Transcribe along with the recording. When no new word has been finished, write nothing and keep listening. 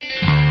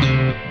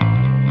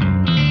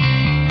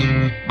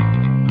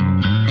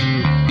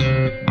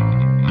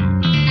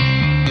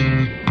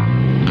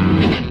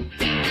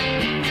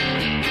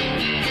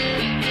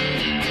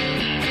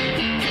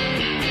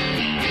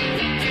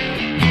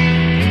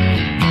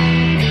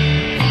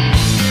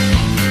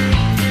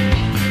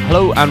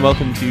Hello and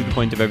welcome to The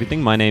Point of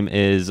Everything. My name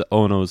is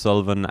Owen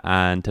O'Sullivan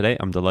and today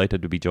I'm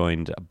delighted to be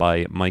joined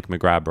by Mike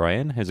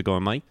McGrath-Bryan. How's it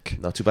going, Mike?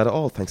 Not too bad at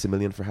all. Thanks a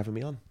million for having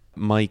me on.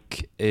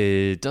 Mike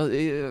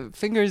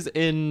fingers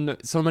in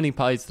so many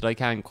pies that I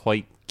can't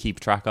quite keep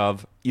track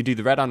of. You do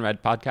the Red on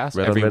Red podcast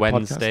every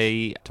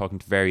Wednesday, talking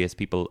to various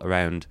people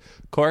around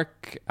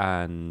Cork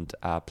and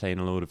playing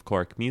a load of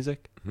Cork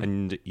music. Mm-hmm.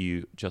 And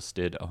you just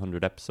did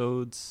 100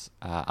 episodes.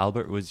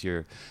 Albert was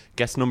your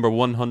guest number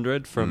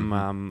 100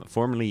 from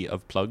formerly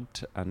of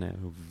Plugged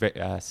and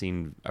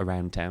seen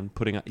around town.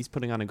 He's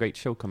putting on a great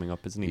show coming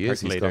up, isn't he?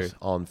 Yes, he's got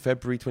on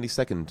February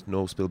 22nd,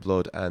 No Spill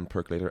Blood and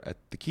Percolator at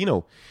the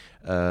Kino.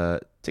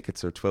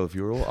 Tickets are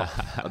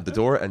 €12 at the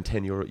door and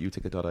 €10 at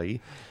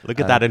uticket.ie. Look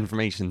at that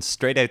information,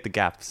 straight out the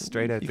gap,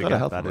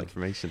 that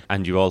information.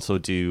 And you also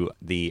do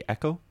the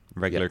Echo,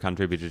 regular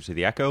contributor to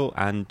the Echo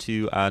and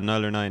to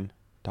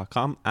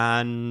Niler9.com.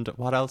 And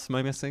what else am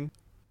I missing?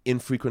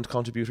 Infrequent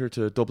contributor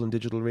to Dublin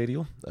Digital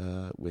Radio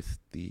with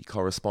the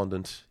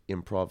correspondent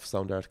Improv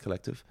Sound Art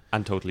Collective.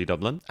 And Totally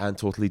Dublin.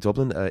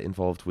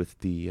 Involved with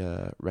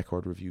the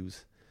record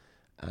reviews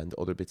and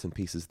other bits and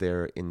pieces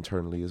there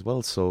internally as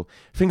well. So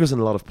fingers in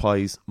a lot of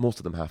pies,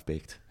 most of them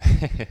half-baked.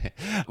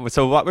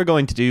 So what we're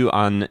going to do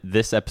on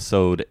this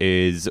episode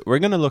is we're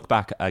going to look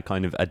back at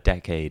kind of a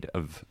decade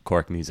of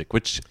Cork music,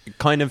 which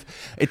kind of,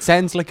 it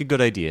sounds like a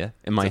good idea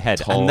in my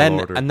head. And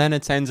then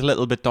it sounds a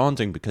little bit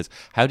daunting because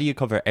how do you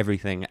cover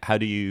everything? How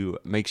do you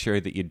make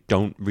sure that you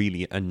don't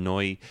really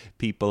annoy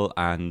people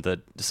and that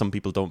some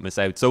people don't miss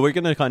out? So we're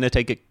going to kind of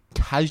take it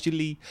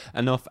casually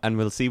enough and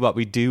we'll see what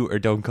we do or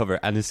don't cover.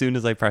 And as soon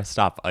as I press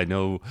stop, I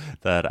know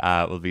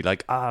that we'll be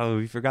like, oh,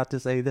 we forgot to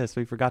say this,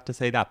 we forgot to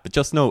say that. But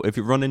just know, if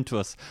you run into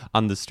us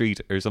on the street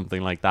or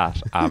something like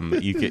that,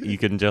 you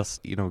can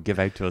just, give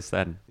out to us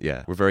then.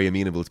 Yeah, we're very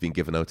amenable to being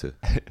given out to.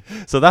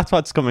 So that's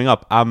what's coming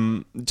up. I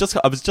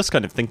was just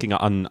kind of thinking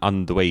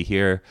on the way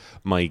here,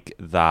 Mike,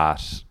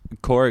 that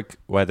Cork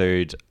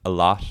weathered a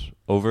lot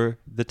over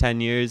the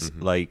 10 years.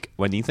 Mm-hmm. Like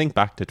when you think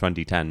back to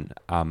 2010,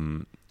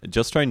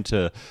 just trying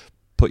to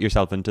put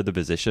yourself into the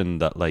position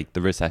that like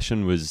the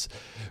recession was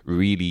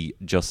really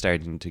just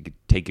starting to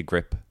take a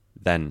grip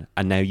then,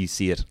 and now you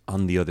see it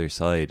on the other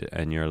side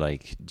and you're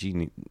like,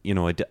 gee,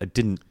 I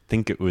didn't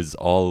think it was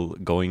all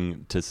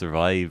going to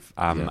survive,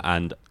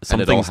 and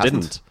some things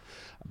didn't,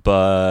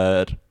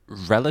 but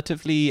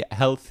relatively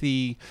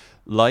healthy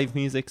live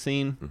music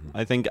scene,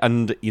 I think.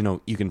 And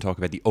you can talk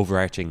about the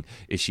overarching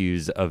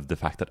issues of the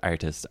fact that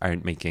artists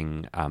aren't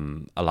making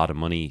a lot of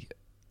money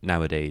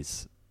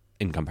nowadays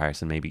in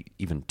comparison maybe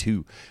even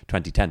to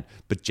 2010,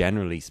 but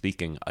generally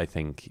speaking, I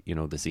think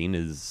the scene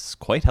is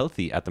quite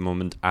healthy at the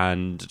moment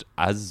and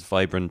as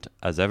vibrant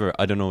as ever.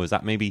 I don't know, is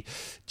that maybe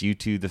due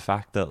to the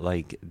fact that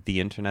like the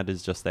internet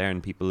is just there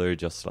and people are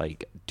just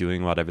like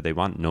doing whatever they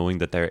want, knowing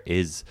that there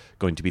is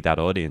going to be that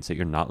audience, that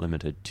you're not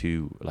limited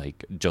to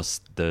like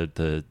just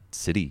the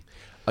city?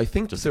 I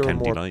think just the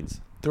county lines.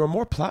 There are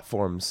more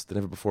platforms than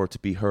ever before to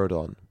be heard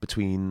on,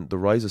 between the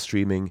rise of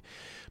streaming,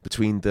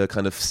 between the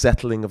kind of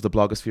settling of the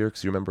blogosphere,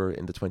 because you remember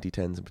in the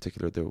 2010s in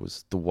particular, there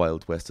was the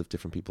wild west of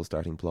different people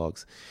starting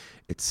blogs.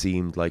 It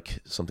seemed like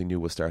something new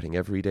was starting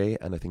every day,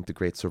 and I think the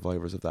great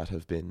survivors of that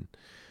have been,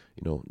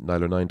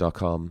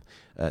 Niler9.com,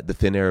 The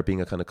Thin Air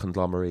being a kind of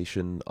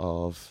conglomeration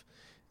of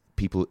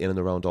people in and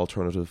around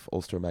alternative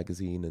Ulster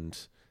magazine and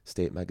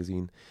State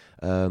magazine,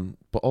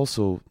 but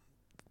also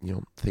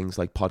things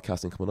like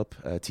podcasting coming up,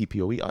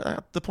 TPOE.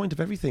 At the Point of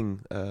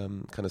Everything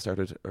kind of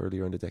started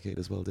earlier in the decade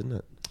as well, didn't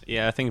it?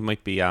 Yeah, I think it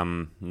might be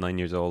 9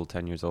 years old,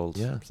 10 years old,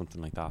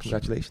 something like that.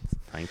 Congratulations.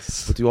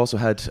 Thanks. But you also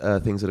had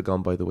things that had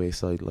gone by the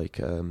wayside, like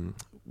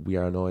We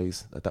Are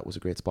Noise. That was a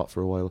great spot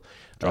for a while.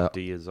 Drop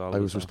D is all. I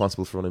was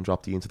responsible for running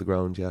Drop D into the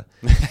ground,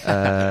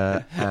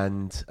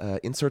 and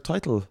Insert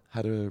Title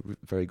had a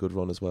very good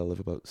run as well of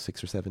about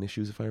 6 or 7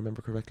 issues, if I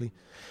remember correctly.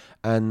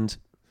 And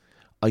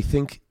I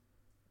think,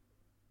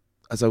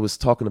 as I was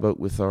talking about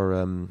with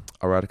our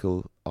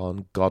article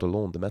on God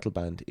Alone, the metal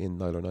band in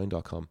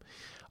Niler9.com,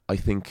 I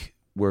think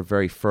we're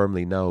very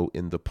firmly now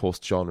in the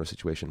post-genre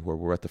situation where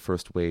we're at the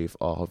first wave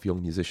of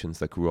young musicians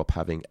that grew up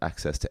having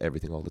access to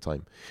everything all the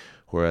time.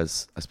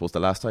 Whereas I suppose the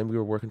last time we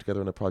were working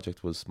together on a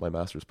project was my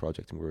master's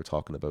project, and we were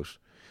talking about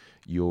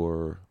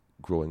your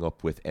growing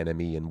up with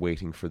NME and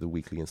waiting for the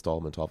weekly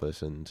installment of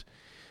it, and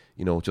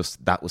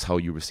just that was how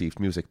you received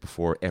music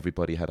before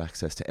everybody had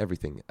access to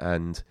everything.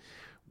 And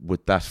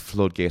with that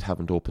floodgate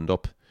having opened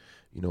up,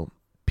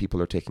 people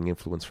are taking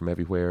influence from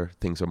everywhere.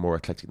 Things are more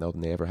eclectic now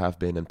than they ever have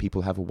been, and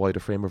people have a wider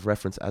frame of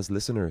reference as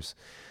listeners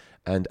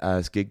and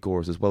as gig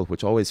goers as well,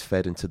 which always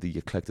fed into the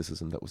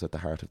eclecticism that was at the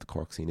heart of the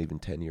Cork scene even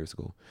 10 years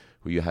ago,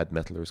 where you had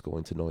metalers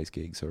going to noise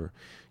gigs, or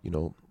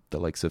the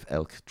likes of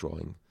Elk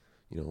drawing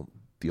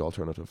the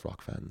alternative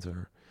rock fans,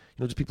 or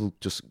just people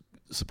just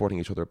supporting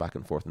each other back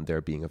and forth, and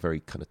there being a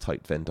very kind of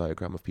tight Venn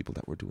diagram of people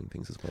that were doing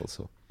things as well.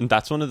 So and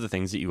that's one of the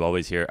things that you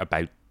always hear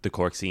about the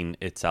Cork scene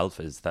itself,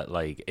 is that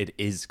like it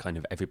is kind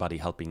of everybody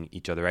helping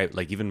each other out.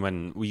 Like even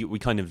when we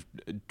kind of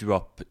drew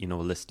up, you know,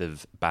 a list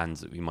of bands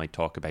that we might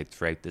talk about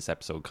throughout this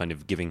episode, kind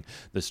of giving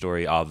the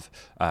story of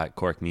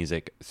Cork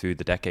music through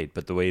the decade,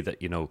 but the way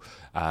that, you know,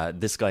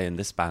 this guy in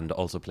this band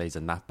also plays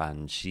in that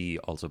band, she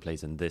also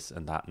plays in this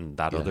and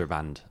that other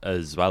band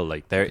as well.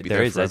 Like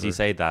there is, as you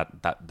say,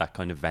 that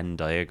kind of Venn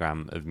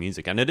diagram of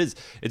music, and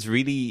it's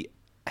really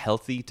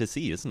healthy to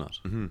see, isn't it?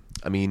 Mm-hmm.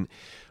 I mean,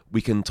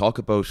 we can talk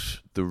about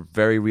the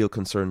very real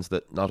concerns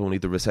that not only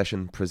the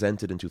recession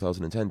presented in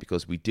 2010,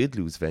 because we did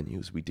lose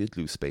venues, we did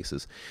lose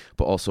spaces,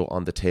 but also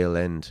on the tail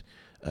end,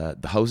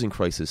 the housing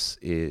crisis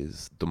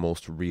is the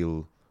most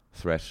real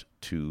threat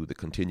to the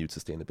continued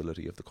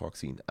sustainability of the Cork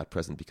scene at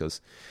present, because,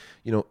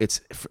 you know,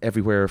 it's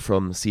everywhere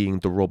from seeing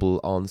the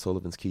rubble on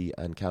Sullivan's Quay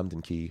and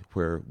Camden Quay,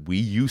 where we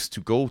used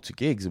to go to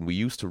gigs and we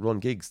used to run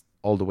gigs,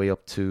 all the way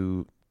up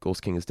to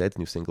Ghost King is Dead's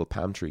new single,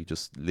 Palm Tree,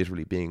 just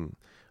literally being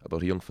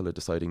about a young fella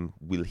deciding,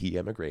 will he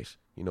emigrate?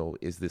 You know,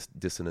 is this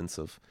dissonance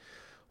of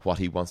what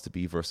he wants to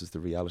be versus the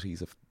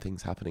realities of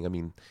things happening? I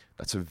mean,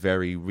 that's a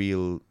very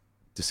real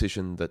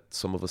decision that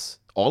some of us,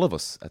 all of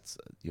us,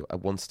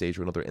 at one stage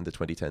or another in the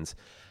 2010s,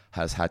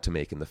 has had to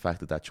make. And the fact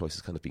that that choice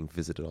is kind of being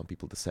visited on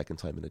people the second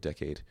time in a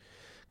decade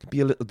can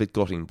be a little bit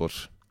gutting.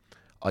 But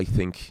I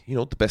think, you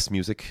know, the best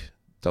music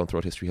down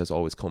throughout history has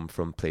always come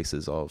from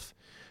places of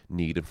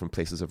need and from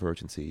places of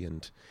urgency.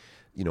 And,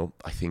 you know,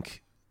 I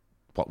think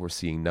what we're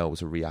seeing now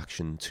is a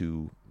reaction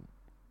to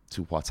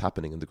what's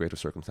happening in the greater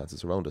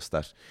circumstances around us,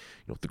 that,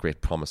 you know, the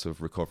great promise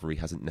of recovery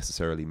hasn't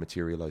necessarily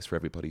materialized for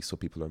everybody, so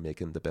people are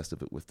making the best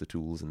of it with the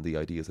tools and the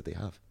ideas that they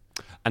have.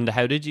 And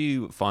how did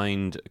you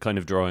find kind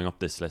of drawing up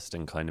this list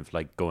and kind of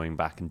like going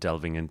back and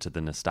delving into the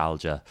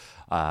nostalgia,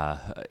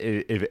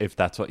 if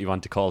that's what you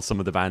want to call some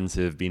of the bands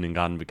who have been and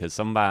gone? Because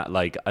some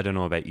like, I don't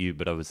know about you,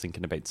 but I was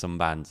thinking about some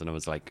bands and I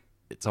was like,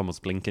 it's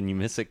almost blink and you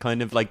miss it,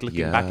 kind of like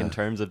looking back in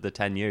terms of the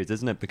 10 years,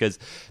 isn't it? Because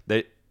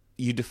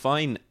you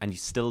define, and you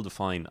still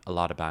define, a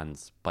lot of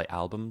bands by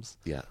albums,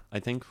 I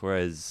think,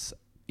 whereas,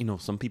 you know,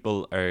 some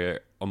people are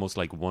almost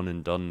like one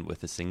and done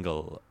with a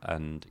single,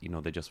 and, you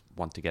know, they just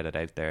want to get it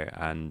out there,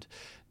 and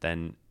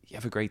then you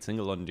have a great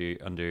single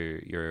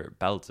under your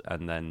belt,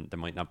 and then there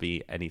might not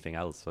be anything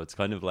else. So it's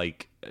kind of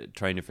like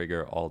trying to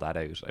figure all that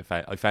out.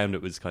 I found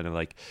it was kind of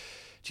like,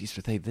 geez,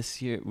 were they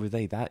this year? Were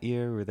they that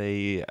year? Were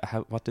they?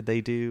 What did they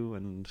do?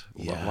 And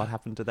what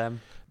happened to them?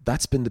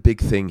 That's been the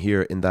big thing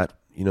here, in that,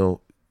 you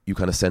know, you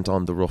kind of sent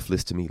on the rough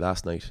list to me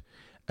last night,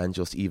 and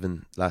just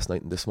even last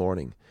night and this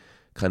morning,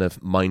 kind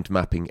of mind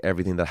mapping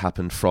everything that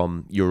happened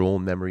from your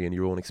own memory and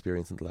your own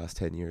experience in the last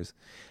 10 years.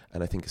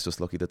 And I think it's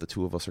just lucky that the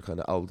two of us are kind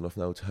of old enough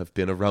now to have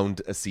been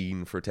around a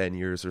scene for 10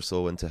 years or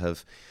so, and to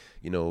have,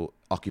 you know,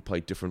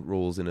 occupied different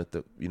roles in it,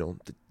 that, you know,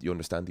 that you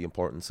understand the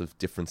importance of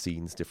different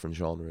scenes, different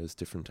genres,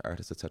 different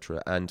artists,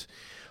 etc. And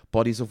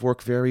bodies of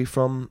work vary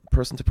from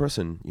person to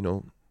person, you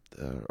know,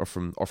 or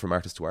from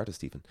artist to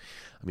artist even.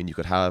 I mean, you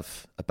could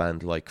have a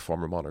band like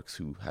Former Monarchs,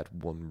 who had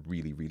one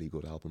really, really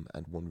good album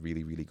and one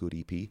really, really good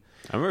EP.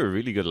 And we're a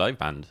really good live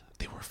band.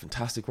 They were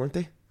fantastic, weren't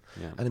they?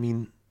 Yeah. And I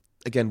mean,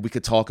 again, we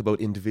could talk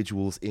about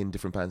individuals in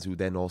different bands who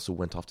then also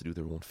went off to do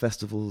their own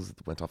festivals,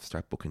 went off to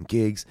start booking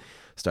gigs,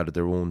 started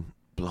their own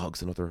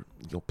blogs and other,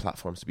 you know,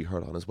 platforms to be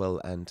heard on as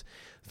well. And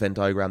Venn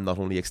diagram not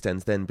only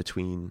extends then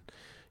between,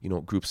 you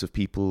know, groups of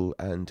people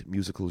and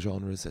musical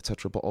genres,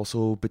 etc., but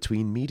also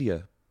between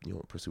media, you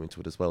know, pursuing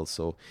to it as well.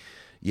 So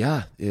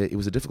yeah, it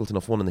was a difficult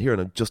enough one in here,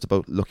 and I'm just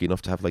about lucky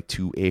enough to have like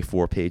 2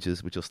 A4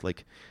 pages with just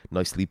like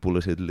nicely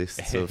bulleted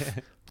lists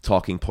of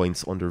talking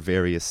points under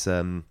various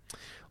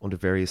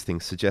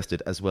things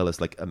suggested, as well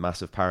as like a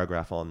massive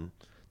paragraph on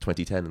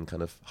 2010 and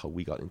kind of how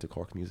we got into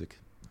Cork music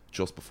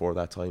just before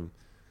that time.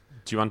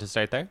 Do you want to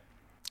start there?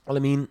 Well,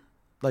 I mean,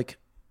 like,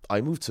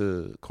 I moved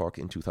to Cork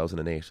in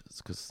 2008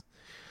 because,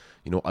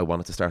 you know, I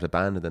wanted to start a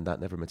band, and then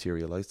that never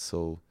materialized.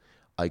 So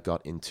I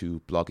got into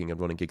blogging and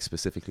running gigs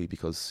specifically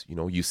because, you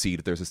know, you see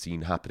that there's a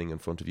scene happening in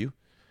front of you.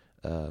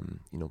 You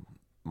know,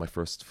 my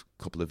first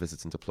couple of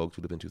visits into Plugged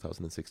would have been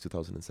 2006,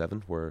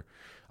 2007, where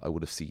I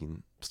would have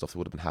seen stuff that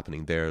would have been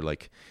happening there.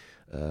 Like,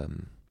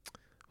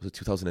 was it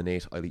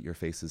 2008? I'll Eat Your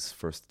Face's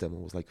first demo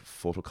was like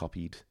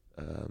photocopied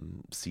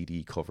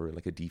CD cover in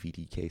like a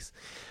DVD case.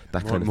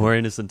 That kind of more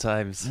innocent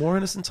times. More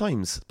innocent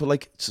times. But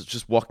like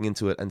just walking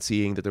into it and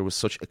seeing that there was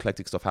such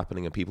eclectic stuff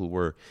happening, and people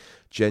were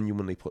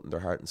genuinely putting their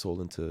heart and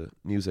soul into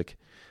music,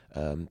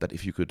 that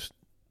if you could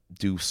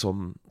do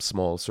some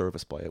small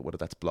service by it, whether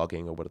that's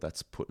blogging or whether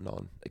that's putting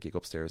on a gig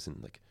upstairs in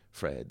like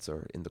Fred's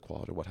or in the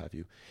Quad or what have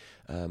you,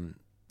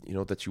 you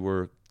know, that you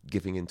were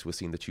giving into a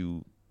scene that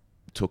you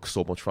took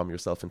so much from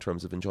yourself in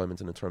terms of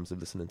enjoyment and in terms of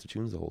listening to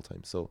tunes the whole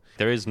time. So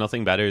there is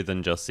nothing better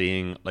than just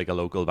seeing like a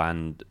local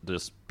band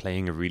just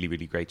playing a really,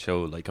 really great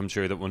show. Like I'm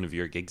sure that one of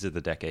your gigs of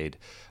the decade,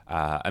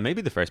 and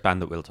maybe the first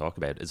band that we'll talk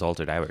about, is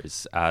Altered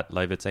Hours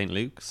live at St.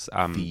 Luke's.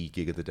 The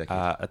gig of the decade.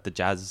 At the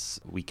Jazz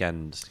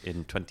Weekend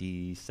in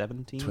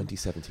 2017.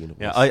 2017 it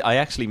was. Yeah, I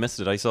actually missed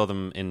it. I saw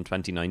them in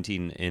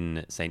 2019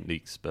 in St.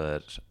 Luke's,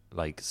 but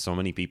like so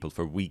many people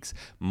for weeks,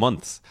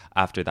 months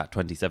after that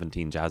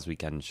 2017 Jazz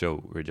Weekend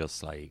show were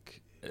just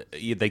like,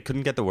 they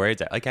couldn't get the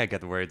words out. I can't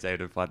get the words out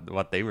of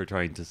what they were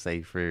trying to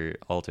say for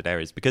Altered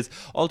Hours, because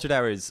Altered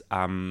Hours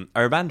are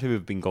a band who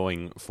have been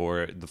going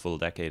for the full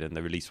decade, and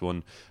they released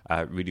one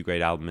really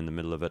great album in the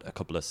middle of it, a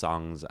couple of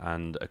songs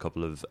and a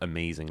couple of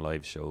amazing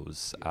live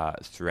shows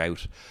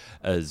throughout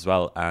as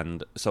well.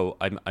 And so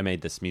I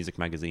made this music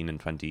magazine in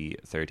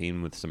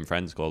 2013 with some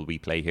friends called We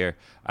Play Here,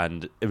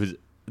 and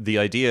the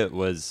idea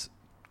was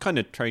kind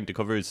of trying to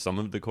cover some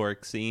of the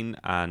Cork scene,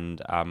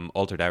 and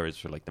Altered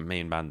Hours were like the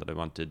main band that I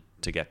wanted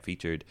to get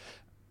featured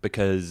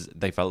because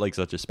they felt like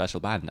such a special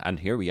band.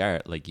 And here we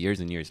are, like years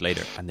and years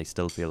later, and they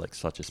still feel like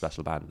such a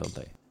special band, don't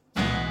they?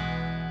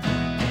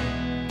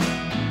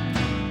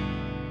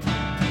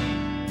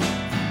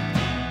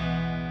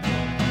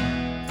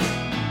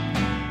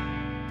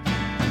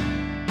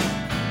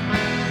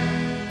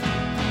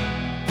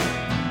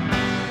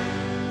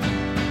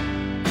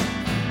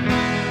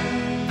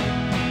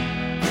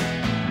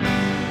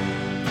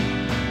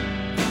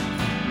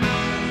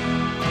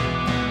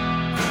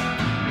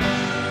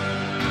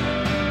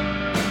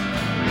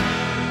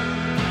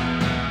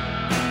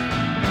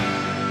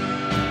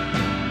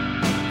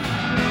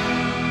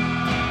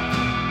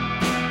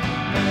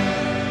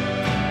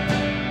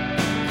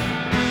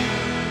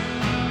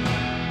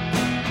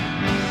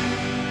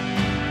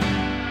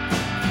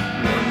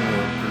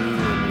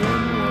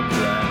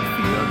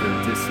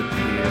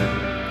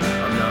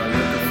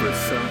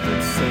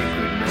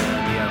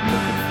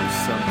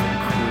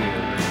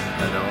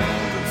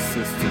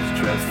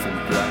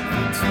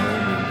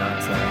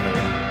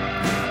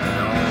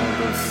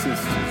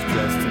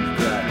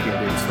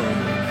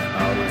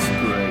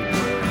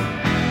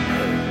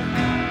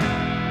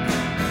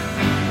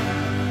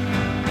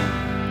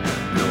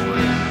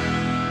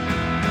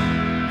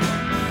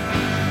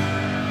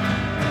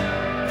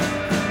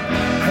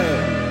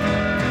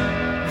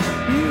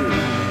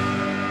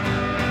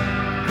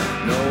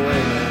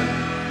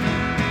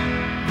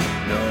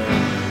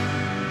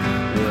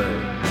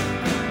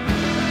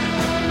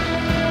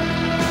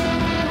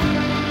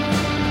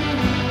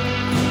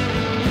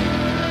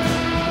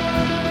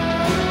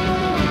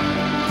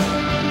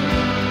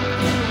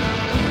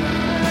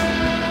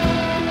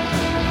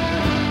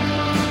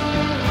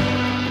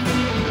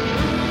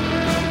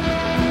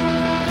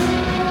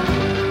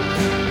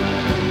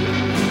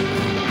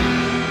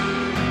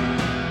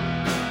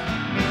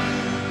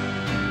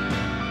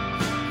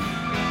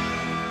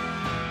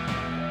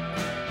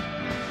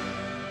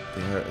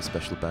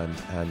 Special band.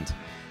 And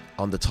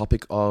on the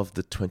topic of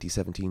the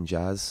 2017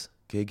 Jazz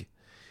gig,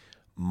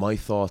 my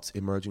thoughts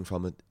emerging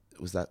from it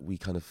was that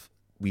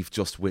we've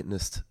just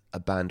witnessed a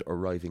band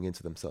arriving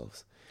into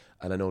themselves.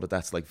 And I know that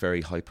that's like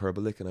very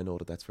hyperbolic, and I know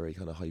that that's very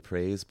kind of high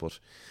praise, but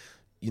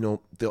you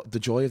know, the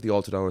joy of the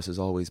Altered Hours has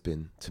always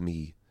been, to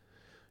me,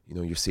 you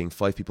know, you're seeing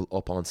 5 people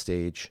up on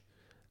stage,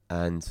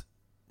 and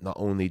not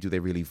only do they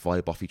really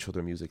vibe off each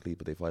other musically,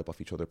 but they vibe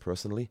off each other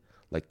personally.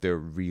 Like, they're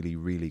really,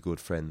 really good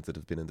friends that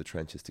have been in the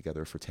trenches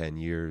together for 10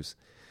 years.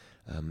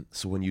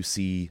 So when you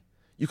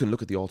can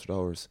look at the Altered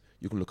Hours,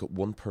 you can look at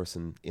one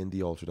person in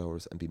the Altered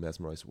Hours and be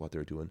mesmerised with what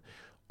they're doing.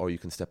 Or you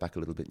can step back a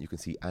little bit and you can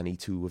see any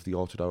two of the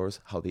Altered Hours,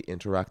 how they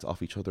interact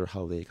off each other,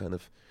 how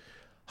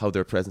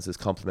their presence is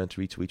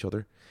complementary to each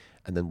other.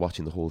 And then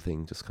watching the whole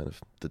thing, just kind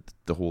of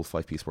the whole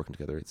 5-piece working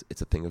together,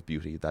 it's a thing of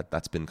beauty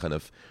that's been kind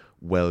of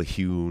well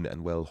hewn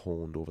and well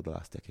honed over the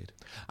last decade.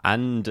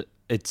 And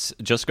it's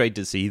just great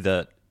to see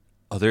that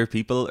other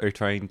people are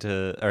trying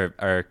to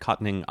are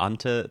cottoning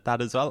onto that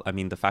as well. I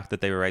mean, the fact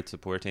that they were out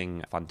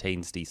supporting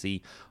Fontaine's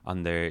DC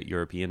on their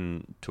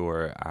European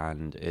tour,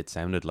 and it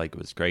sounded like it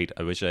was great.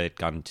 I wish I had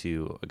gotten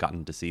to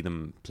see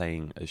them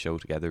playing a show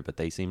together, but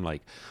they seem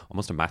like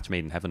almost a match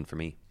made in heaven for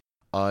me.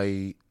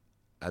 I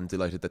am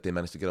delighted that they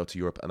managed to get out to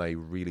Europe, and I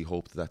really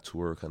hope that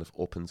tour kind of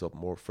opens up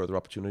more further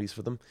opportunities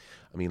for them.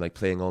 I mean, like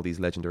playing all these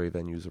legendary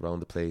venues around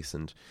the place,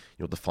 and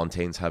you know, the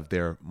Fontaines have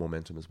their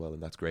momentum as well,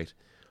 and that's great.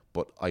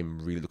 But I'm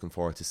really looking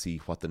forward to see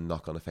what the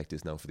knock-on effect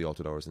is now for the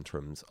Altered Hours in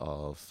terms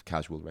of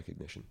casual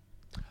recognition.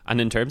 And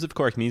in terms of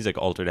Cork music,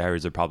 Altered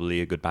Hours are probably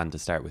a good band to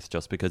start with,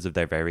 just because of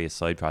their various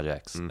side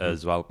projects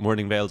as well.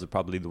 Morning Veils are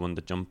probably the one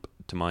that jumped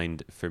to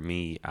mind for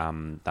me.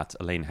 That's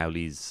Elaine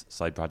Howley's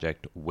side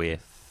project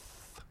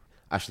with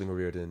Aisling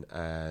O'Riordan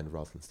and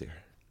Rosalind Steer.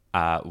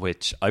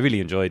 Which I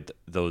really enjoyed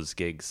those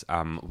gigs.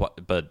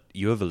 But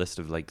you have a list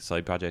of like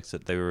side projects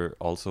that they were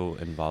also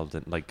involved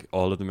in, like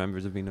all of the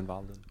members have been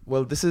involved in.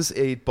 Well, this is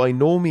a by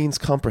no means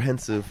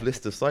comprehensive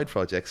list of side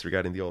projects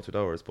regarding the Altered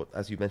Hours, but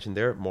as you mentioned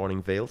there,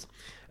 Morning Veils,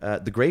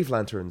 the Grave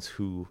Lanterns,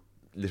 who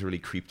literally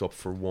creeped up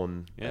for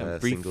one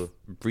single.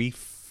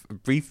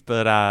 Brief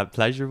but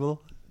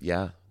pleasurable.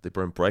 Yeah, they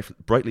burned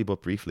brightly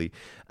but briefly.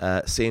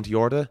 Saint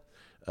Yorda,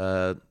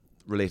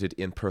 related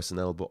in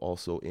personnel but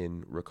also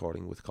in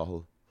recording with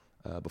Cathal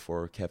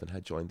before Kevin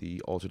had joined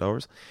the Altered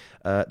Hours.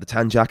 The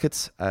Tan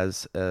Jackets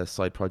as a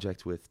side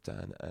project with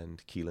Dan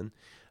and Keelan,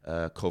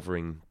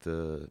 covering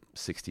the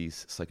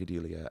 60s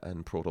psychedelia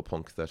and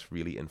proto-punk that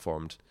really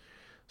informed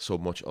so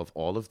much of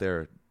all of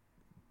their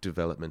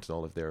development and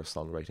all of their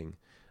songwriting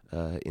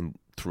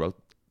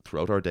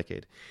throughout our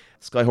decade.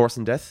 Sky Horse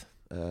and Death,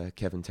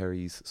 Kevin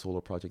Terry's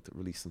solo project that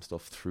released some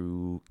stuff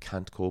through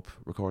Can't Cope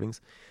Recordings.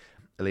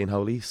 Elaine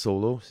Howley,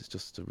 solo, she's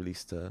just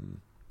released...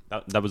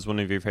 That was one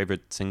of your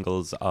favourite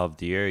singles of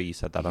the year. You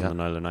said that on the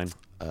Nile of Nine.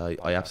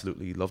 I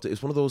absolutely loved it.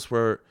 It's one of those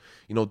where,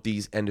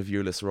 these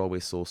end-of-year lists are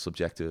always so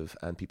subjective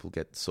and people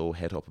get so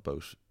head up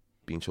about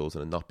being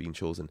chosen and not being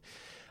chosen.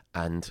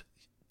 And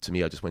to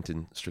me, I just went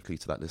in strictly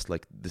to that list.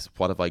 Like, this,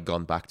 what have I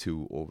gone back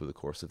to over the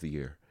course of the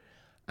year?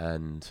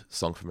 And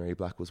Song for Mary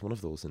Black was one of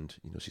those. And,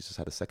 she's just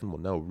had a second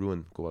one now,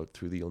 Ruin, go out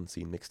through the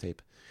Unseen mixtape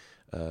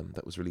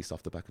that was released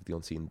off the back of the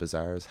Unseen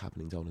Bazaars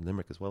happening down in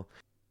Limerick as well.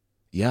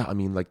 Yeah, I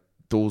mean, like,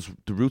 the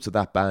roots of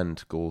that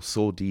band go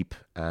so deep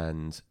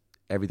and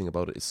everything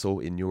about it is so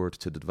inured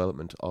to the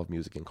development of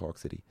music in Cork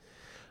City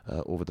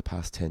over the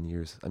past 10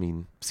 years. I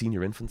mean,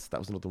 Senior Infants, that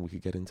was another one we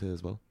could get into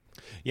as well.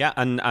 Yeah,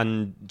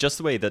 and just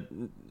the way that,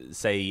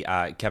 say,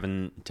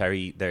 Kevin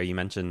Terry there, you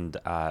mentioned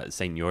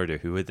Saint Yorda,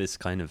 who were this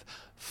kind of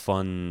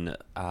fun,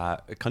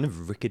 kind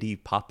of rickety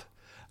pop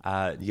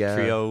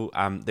trio.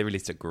 They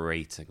released a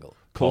great single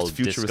called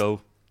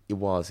Disco. It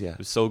was, yeah. It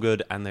was so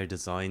good, and their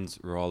designs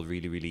were all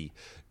really, really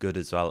good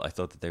as well. I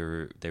thought that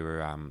they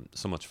were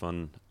so much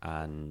fun,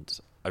 and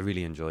I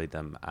really enjoyed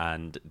them.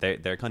 And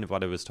they're kind of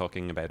what I was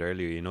talking about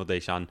earlier.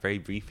 They shone very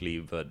briefly,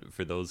 but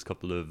for those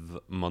couple of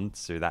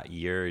months or that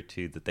year or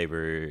two that they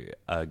were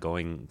a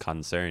going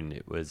concern,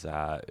 it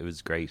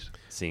was great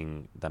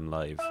seeing them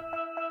live.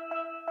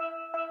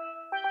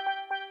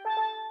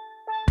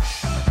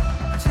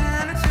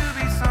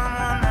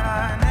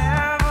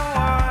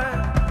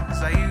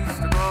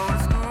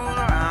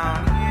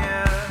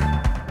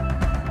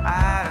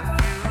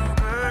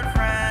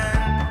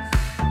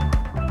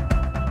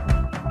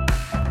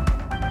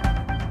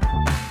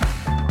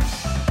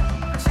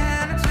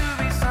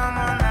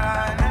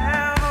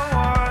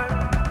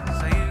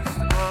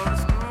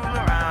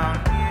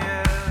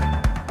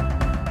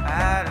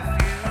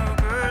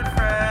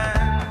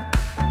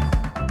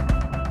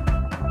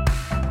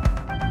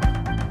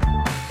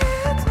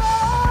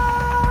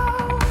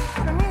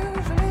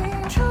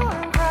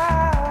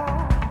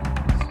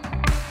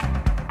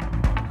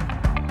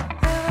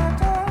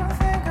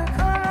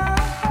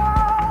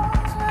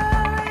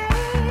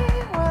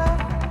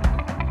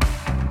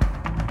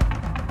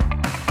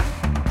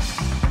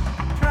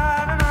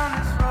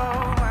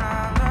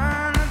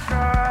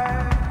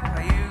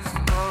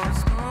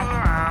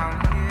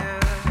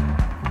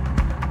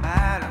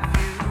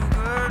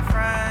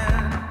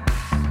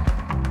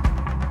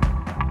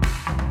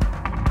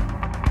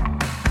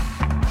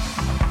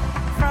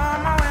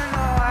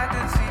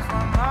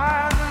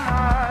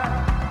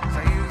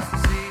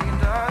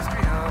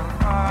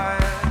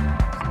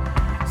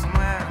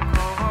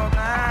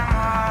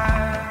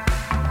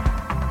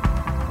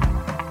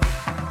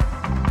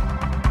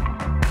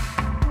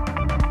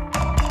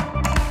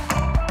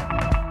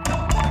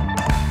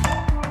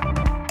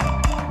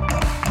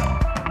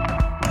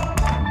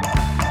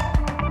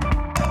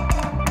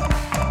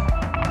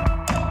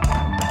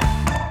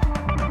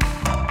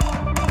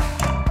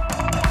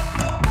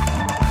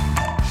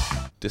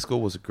 Disco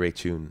was a great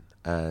tune,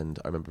 and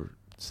I remember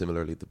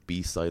similarly the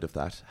B-side of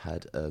that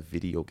had a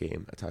video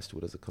game attached to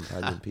it as a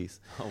companion piece.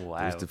 Oh, wow.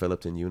 It was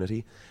developed in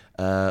Unity.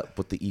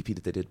 But the EP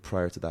that they did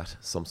prior to that,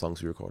 Some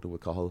Songs We Recorded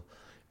with Cathal,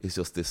 is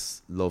just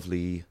this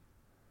lovely,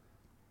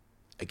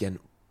 again,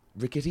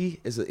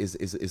 rickety is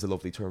a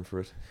lovely term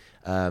for it.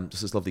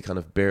 Just this lovely kind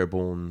of bare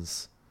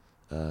bones,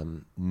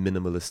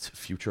 minimalist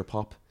future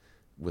pop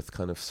with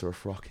kind of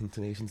surf rock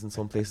intonations in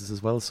some places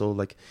as well. So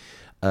like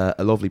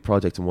a lovely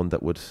project, and one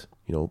that would,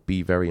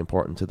 be very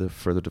important to the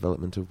further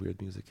development of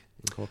weird music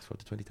in Cork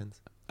throughout the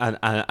 2010s.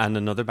 And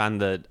another band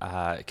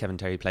that Kevin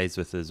Terry plays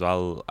with as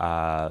well,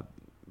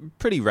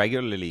 pretty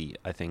regularly,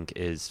 I think,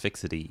 is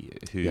Fixity,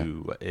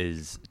 who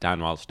is Dan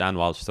Walsh. Dan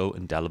Walsh, so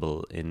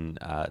indelible in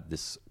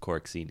this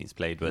Cork scene. He's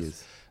played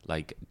with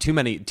like too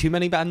many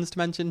bands to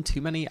mention,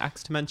 too many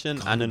acts to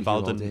mention, and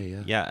involved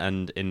in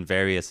and in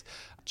various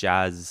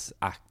jazz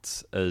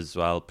acts as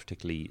well,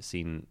 particularly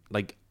seen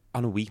like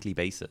on a weekly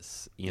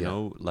basis, you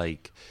know,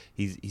 like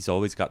he's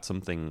always got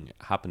something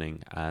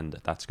happening, and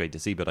that's great to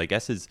see. But I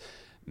guess his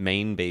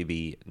main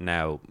baby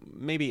now,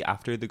 maybe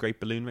after the Great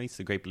Balloon Race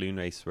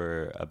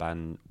were a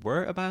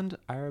band,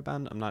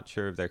 I'm not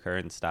sure of their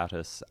current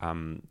status.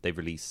 They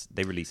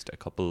released a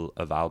couple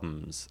of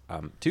albums,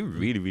 two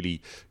really,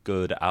 really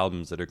good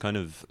albums that are kind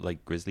of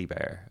like Grizzly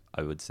Bear,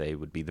 I would say,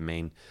 would be the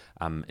main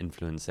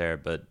influence there.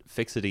 But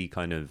Fixity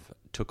kind of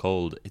took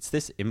hold. It's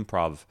this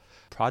improv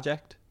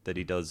project that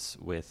he does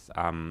with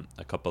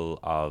a couple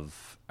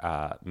of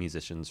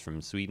musicians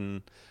from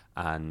Sweden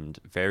and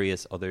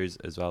various others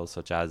as well,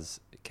 such as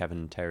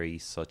Kevin Terry,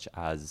 such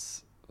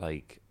as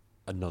like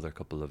another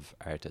couple of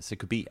artists. It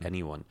could be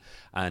anyone.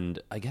 And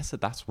I guess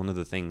that's one of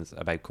the things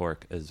about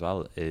Cork as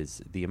well,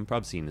 is the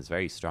improv scene is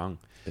very strong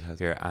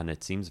here, and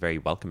it seems very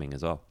welcoming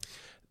as well.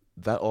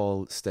 That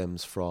all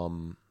stems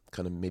from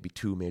kind of maybe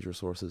two major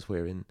sources,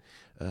 wherein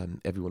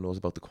everyone knows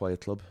about the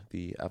Quiet Club,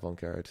 the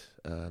avant-garde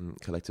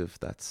collective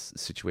that's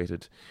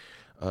situated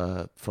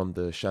from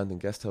the Shandon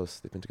Guest House.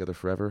 They've been together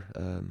forever,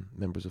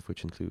 members of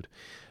which include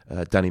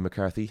Danny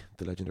McCarthy,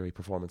 the legendary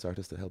performance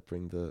artist that helped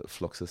bring the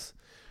Fluxus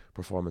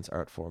performance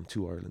art form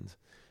to Ireland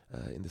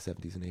in the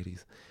 70s and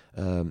 80s.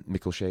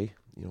 Mick O'Shea,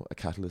 a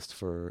catalyst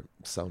for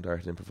sound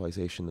art and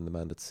improvisation, and the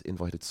man that's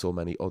invited so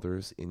many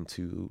others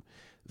into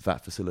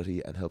that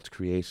facility and helped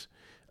create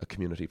a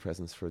community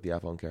presence for the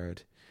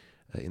avant-garde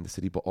in the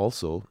city. But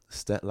also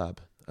Stetlab,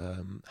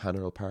 Hannah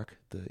Earl Park,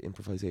 the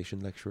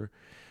improvisation lecturer,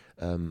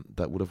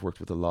 that would have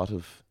worked with a lot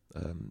of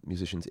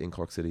musicians in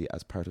Cork City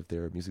as part of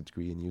their music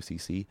degree in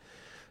UCC,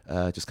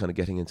 just kind of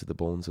getting into the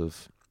bones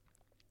of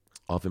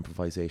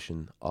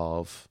improvisation,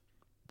 of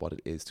what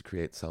it is to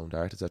create sound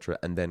art, etc.,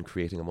 and then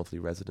creating a monthly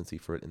residency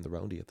for it in the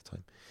Roundy at the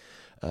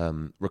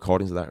time.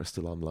 Recordings of that are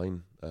still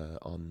online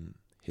on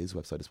his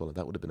website as well, and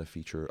that would have been a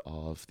feature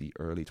of the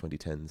early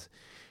 2010s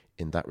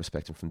in that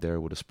respect. And from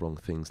there would have sprung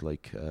things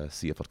like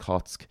CF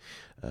Kotsk,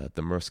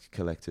 the Mersk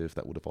Collective,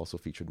 that would have also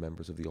featured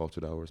members of the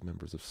Altered Hours,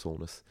 members of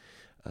Sonus,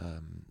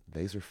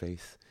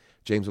 Laserface,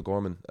 James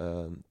O'Gorman,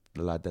 the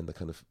lad then that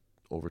kind of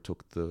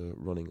overtook the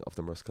running of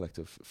the Mersk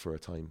Collective for a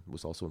time,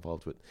 was also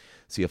involved with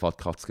CF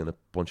Kotsk and a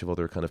bunch of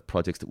other kind of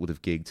projects that would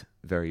have gigged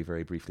very,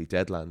 very briefly.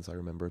 Deadlands, I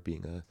remember,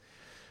 being a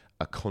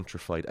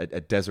countrified, a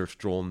desert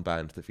drone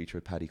band that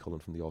featured Paddy Cullen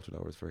from the Altered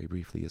Hours very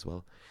briefly as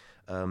well.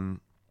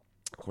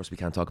 Of course, we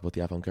can't talk about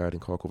the avant-garde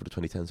in Cork over the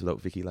 2010s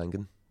without Vicky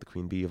Langan, the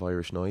Queen Bee of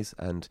Irish Noise,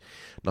 and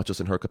not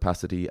just in her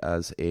capacity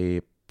as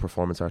a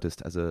performance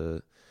artist, as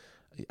a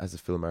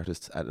film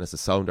artist, and as a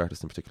sound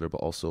artist in particular, but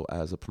also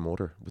as a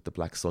promoter with the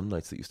Black Sun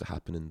Nights that used to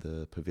happen in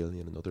the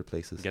Pavilion and other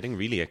places. Getting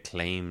really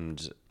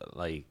acclaimed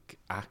like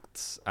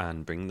acts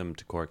and bring them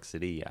to Cork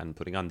City and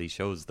putting on these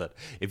shows that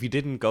if you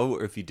didn't go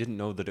or if you didn't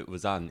know that it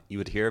was on, you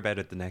would hear about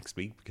it the next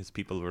week because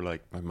people were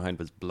like, my mind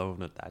was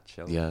blown at that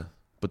show. Yeah,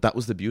 but that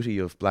was the beauty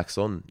of Black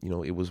Sun.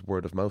 It was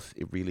word of mouth.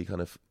 It really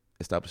kind of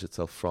established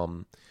itself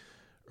from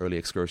early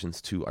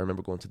excursions to, I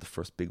remember going to the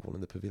first big one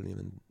in the Pavilion,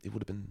 and it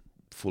would have been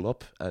full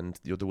up, and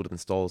there would have been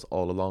stalls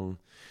all along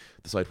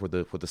the side where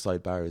the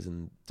side bar is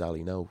in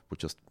Dally now, with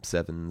just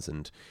sevens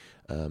and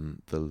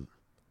the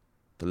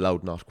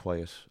Loud Not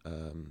Quiet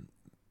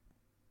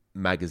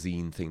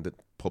magazine thing that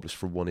published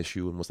for one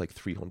issue and was like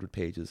 300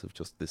 pages of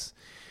just this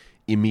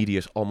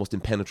immediate, almost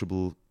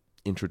impenetrable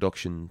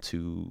introduction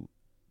to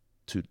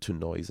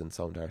noise and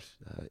sound art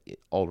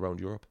all around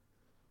Europe.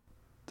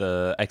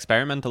 The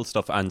experimental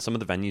stuff and some of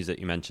the venues that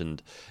you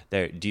mentioned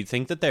there, do you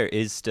think that there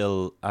is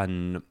still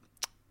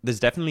there's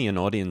definitely an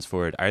audience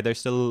for it? Are there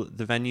still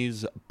the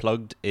venues?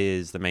 Plugged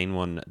is the main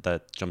one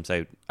that jumps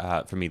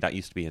out for me. That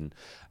used to be in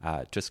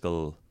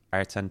Driscoll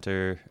Art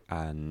Centre,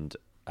 and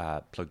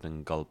Plugged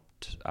and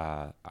Gulped,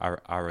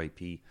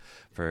 RIP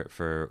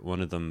for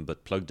one of them,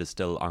 but Plugged is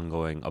still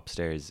ongoing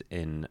upstairs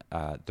in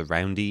the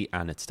Roundy,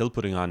 and it's still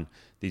putting on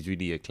these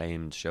really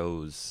acclaimed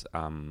shows.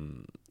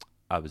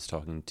 I was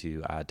talking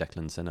to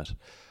Declan Sinnott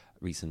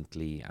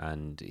recently,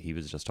 and he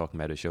was just talking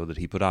about a show that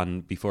he put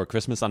on before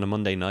Christmas on a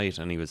Monday night,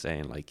 and he was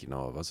saying, like,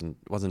 I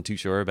wasn't too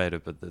sure about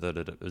it, but that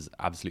it was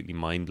absolutely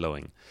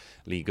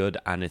mind-blowingly good.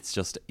 And it's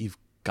just, you've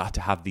got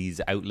to have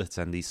these outlets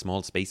and these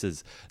small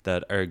spaces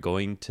that are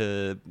going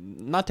to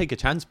not take a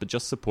chance but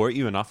just support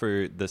you and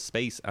offer the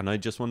space. And I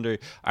just wonder,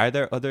 are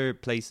there other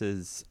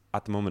places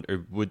at the moment,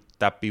 or would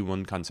that be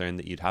one concern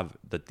that you'd have,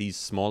 that these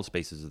small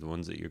spaces are the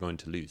ones that you're going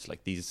to lose,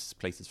 like these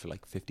places for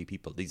like 50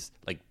 people, these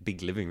like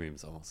big living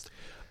rooms almost?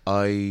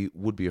 I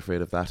would be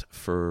afraid of that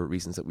for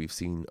reasons that we've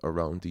seen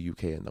around the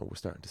UK, and now we're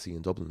starting to see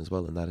in Dublin as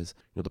well, and that is,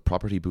 the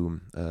property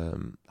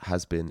boom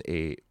has been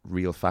a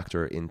real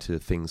factor into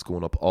things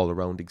going up all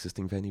around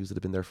existing venues that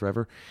have been there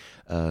forever.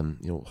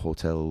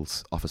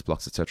 Hotels, office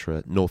blocks,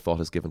 etc. No thought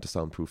is given to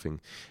soundproofing,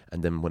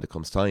 and then when it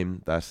comes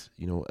time that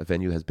a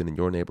venue has been in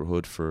your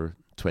neighbourhood for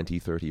 20,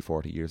 30,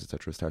 40 years,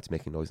 etc., starts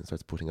making noise and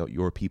starts putting out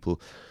your people,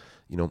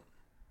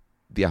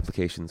 the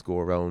applications go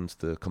around,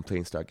 the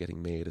complaints start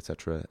getting made,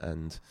 etc.,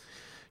 and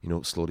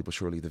slowly but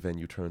surely the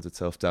venue turns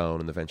itself down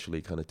and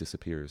eventually kind of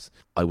disappears.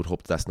 I would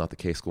hope that's not the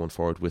case going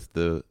forward with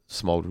the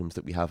small rooms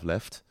that we have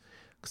left,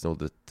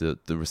 because the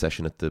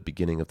recession at the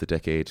beginning of the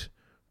decade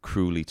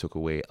cruelly took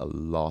away a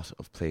lot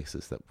of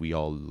places that we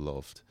all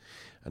loved.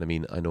 And I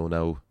mean, I know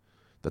now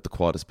that the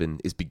Quad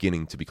is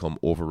beginning to become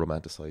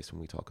over-romanticized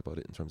when we talk about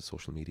it in terms of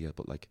social media,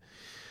 but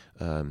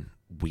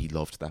we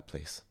loved that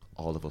place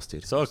all of us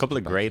did. So a couple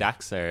of great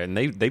acts there, and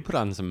they put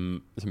on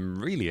some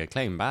really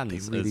acclaimed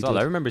bands really as well. did.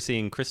 I remember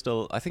seeing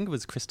Crystal, I think it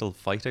was Crystal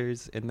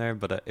Fighters in there,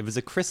 but it was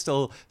a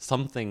Crystal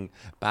something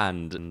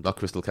band. And not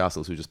Crystal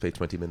Castles, who just played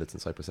 20 minutes in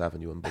Cypress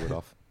Avenue and blew it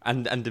off.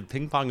 And the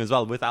ping pong as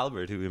well with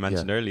Albert, who we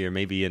mentioned earlier,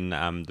 maybe in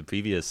the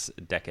previous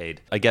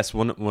decade. I guess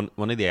one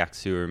of the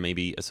acts who are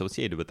maybe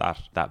associated with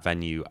that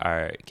venue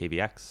are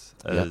KVX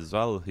as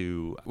well,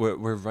 who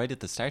were right at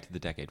the start of the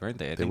decade, weren't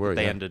they? I think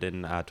they ended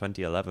in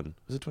 2011.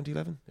 Was it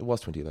 2011? It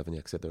was 2011, yeah,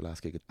 because they had their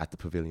last gig at the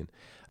Pavilion.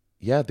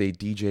 Yeah, they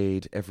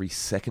DJ'd every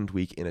second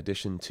week in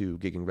addition to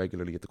gigging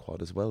regularly at the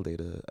Quad as well. They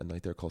had a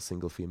night there called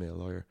Single Female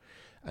Lawyer,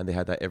 and they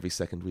had that every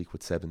second week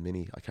with Seb and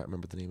Minnie. I can't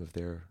remember the name of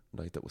their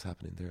night that was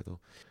happening there, though.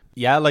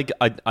 Yeah, like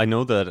I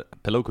know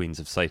that Pillow Queens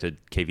have cited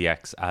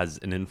KVX as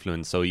an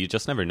influence, so you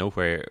just never know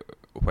where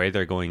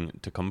they're going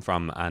to come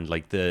from. And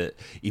like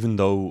even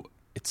though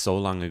it's so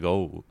long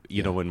ago,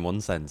 you know, in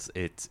one sense,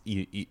 it's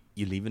you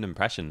leave an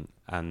impression,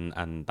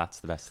 and that's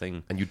the best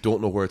thing. And you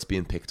don't know where it's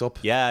being picked up.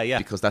 Yeah.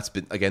 Because that's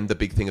been, again, the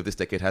big thing of this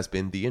decade has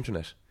been the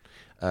internet.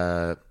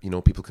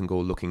 People can go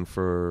looking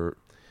for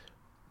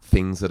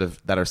things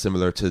that are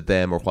similar to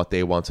them or what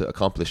they want to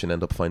accomplish and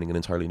end up finding an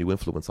entirely new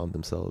influence on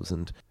themselves.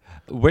 And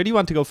where do you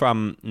want to go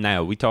from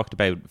now? We talked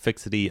about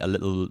Fixity a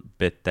little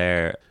bit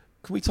there.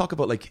 Can we talk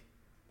about like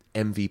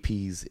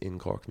MVPs in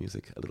Cork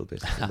music a little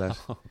bit? And that,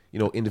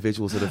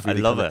 individuals that have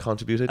really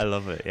contributed. I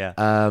love it,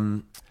 yeah.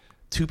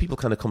 Two people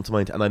kind of come to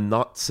mind, and I'm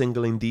not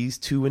singling these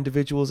two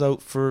individuals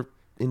out for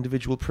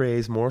individual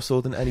praise more so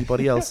than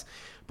anybody else.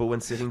 But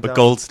when sitting down...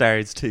 Gold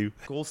Stars too.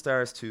 Gold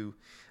Stars too.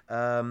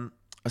 I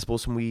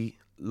suppose when we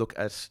look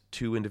at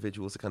two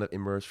individuals that kind of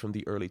emerged from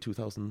the early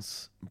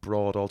 2000s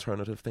broad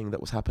alternative thing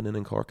that was happening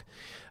in Cork,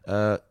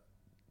 can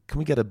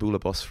we get a boola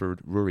bus for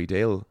Rory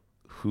Dale,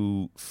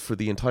 who for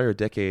the entire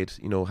decade,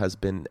 has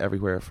been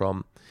everywhere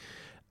from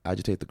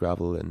Agitate the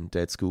Gravel and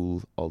Dead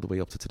School all the way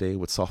up to today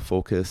with Soft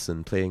Focus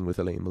and playing with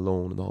Elaine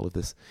Malone and all of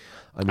this.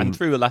 And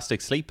through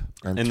Elastic Sleep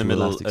in the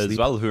middle as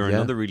well, who are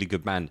another really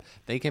good band.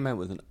 They came out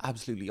with an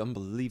absolutely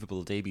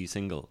unbelievable debut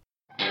single.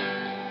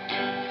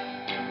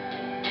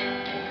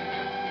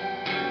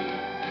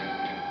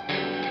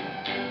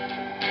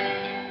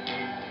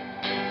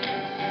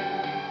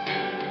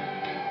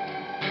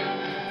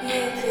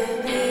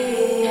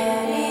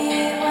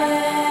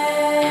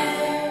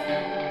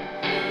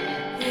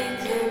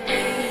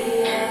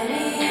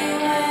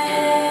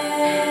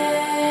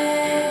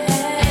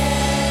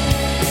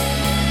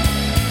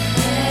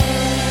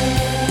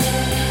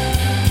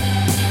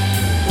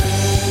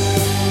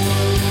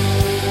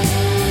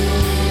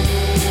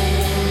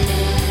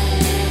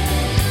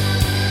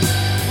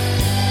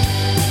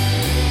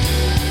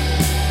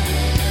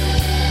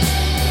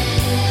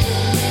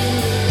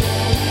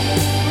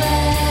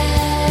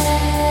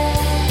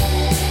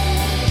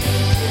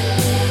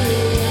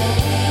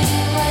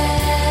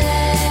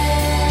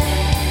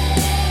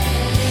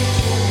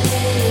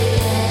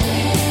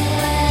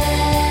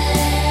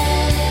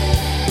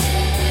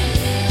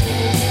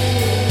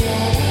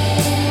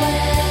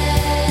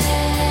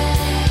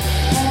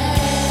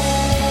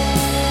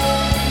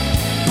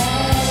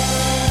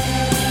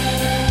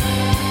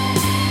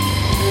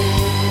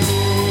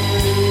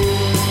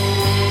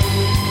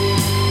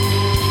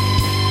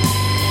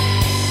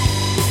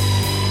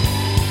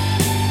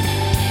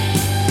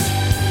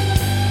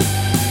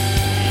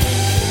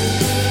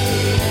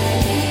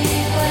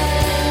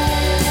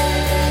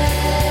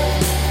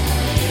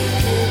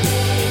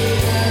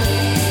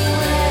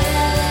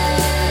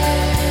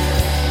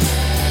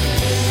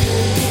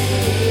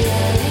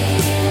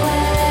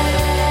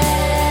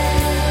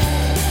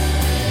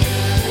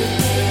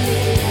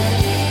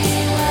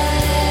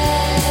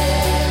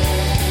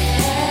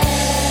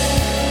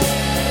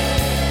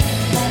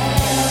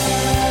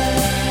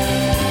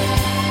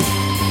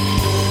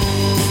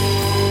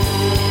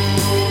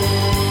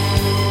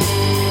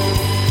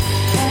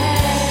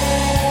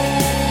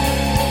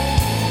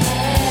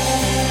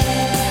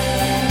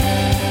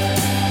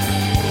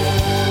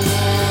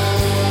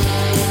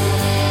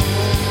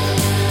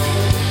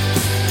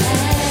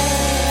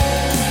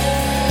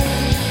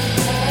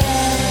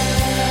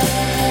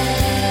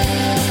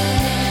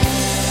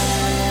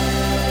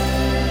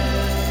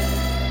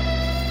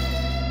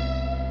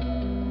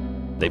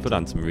 They put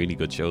on some really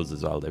good shows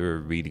as well. They were a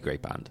really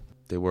great band.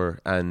 They were,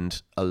 and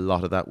a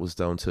lot of that was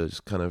down to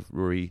just kind of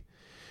Rory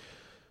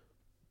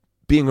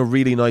being a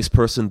really nice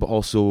person, but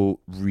also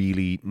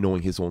really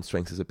knowing his own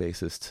strengths as a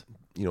bassist.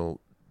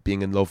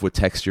 Being in love with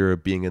texture,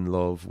 being in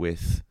love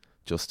with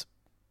just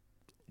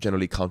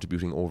generally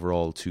contributing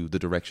overall to the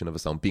direction of a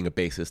sound. Being a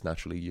bassist,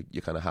 naturally,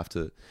 you kind of have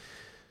to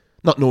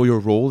not know your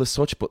role as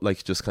such, but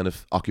like just kind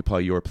of occupy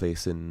your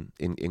place in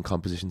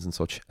compositions and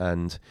such.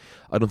 And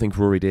I don't think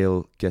Rory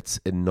Dale gets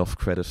enough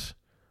credit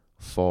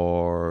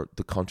for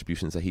the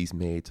contributions that he's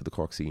made to the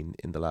Cork scene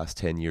in the last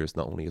 10 years,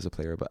 not only as a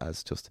player, but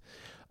as just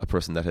a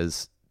person that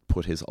has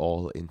put his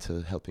all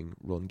into helping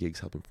run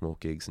gigs, helping promote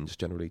gigs, and just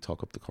generally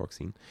talk up the Cork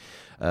scene.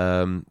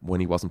 When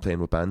he wasn't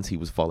playing with bands, he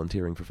was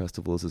volunteering for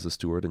festivals as a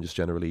steward and just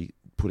generally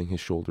putting his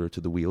shoulder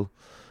to the wheel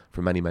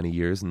many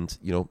years, and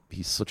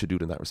he's such a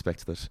dude in that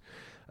respect that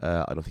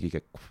I don't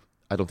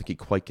think he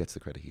quite gets the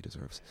credit he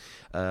deserves.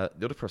 The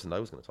other person I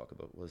was going to talk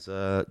about was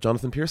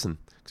Jonathan Pearson,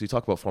 because we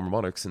talk about former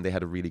Monarchs, and they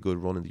had a really good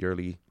run in the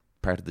early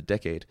part of the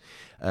decade,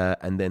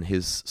 and then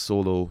his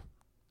solo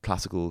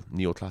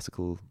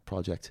neoclassical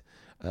project,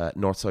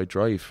 Northside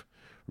Drive,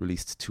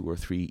 released 2 or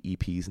 3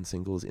 EPs and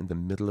singles in the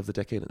middle of the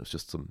decade, and it was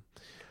just some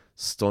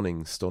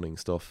stunning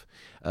stuff.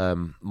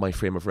 My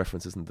frame of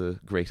reference isn't the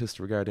greatest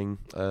regarding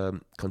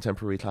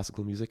contemporary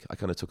classical music. I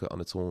kind of took it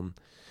on its own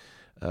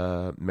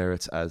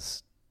merits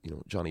as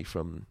Johnny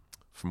from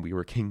We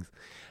Were Kings,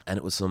 and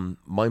it was some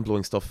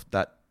mind-blowing stuff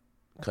that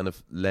kind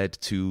of led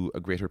to a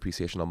greater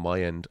appreciation on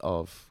my end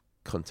of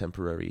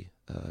contemporary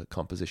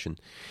composition.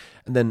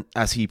 And then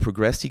as he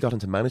progressed, he got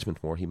into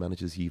management more. He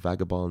manages Ye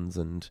Vagabonds,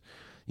 and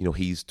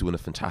he's doing a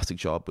fantastic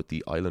job with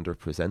the Islander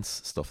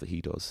Presents stuff that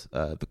he does,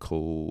 the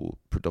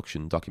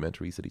co-production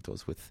documentaries that he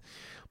does with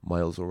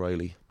Miles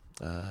O'Reilly.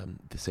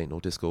 This Ain't No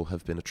Disco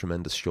have been a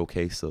tremendous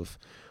showcase of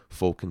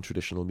folk and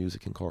traditional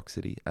music in Cork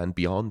City and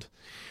beyond.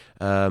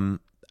 And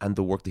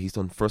the work that he's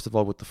done, first of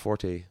all, with the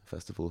Forte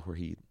Festival, where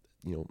he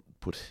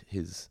put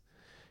his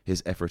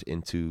effort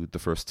into the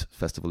first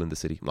festival in the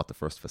city, not the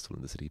first festival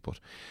in the city, but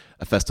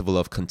a festival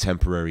of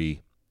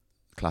contemporary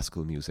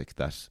classical music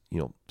that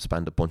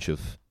spanned a bunch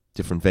of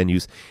different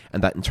venues,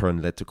 and that in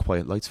turn led to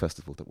Quiet Lights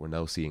Festival that we're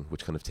now seeing,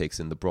 which kind of takes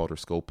in the broader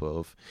scope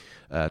of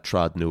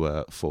trad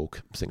nua,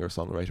 folk,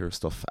 singer-songwriter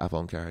stuff,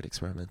 avant-garde,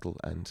 experimental,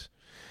 and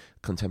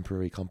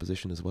contemporary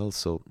composition as well.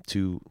 So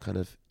 2 kind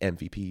of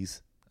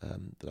MVPs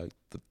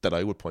that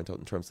I would point out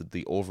in terms of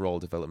the overall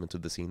development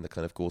of the scene that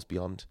kind of goes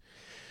beyond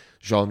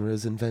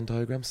genres and Venn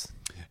diagrams.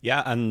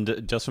 Yeah,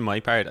 and just from my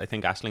part, I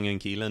think Aisling and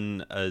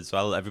Keelan as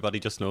well, everybody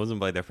just knows them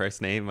by their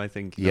first name. I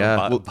think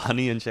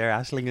Bonnie and Cher,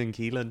 Aisling and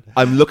Keelan.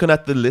 I'm looking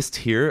at the list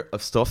here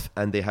of stuff,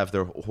 and they have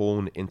their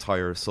own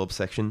entire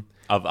subsection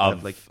of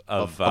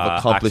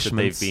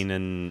accomplishments they've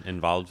been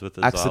involved with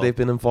as acts well. That they've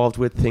been involved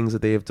with, things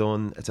that they have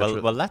done,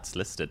 etc. Well, let's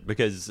list it,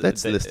 because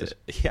let's list it.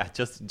 Yeah,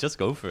 just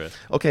go for it.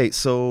 Okay,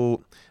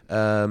 so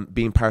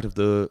being part of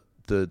the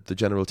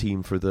general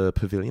team for the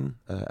pavilion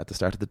at the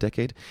start of the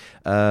decade,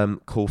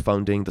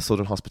 co-founding the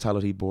Southern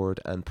Hospitality Board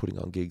and putting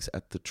on gigs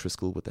at the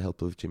Triskel with the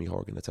help of Jimmy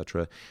Horgan,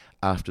 etc.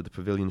 after the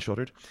pavilion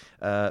shuttered,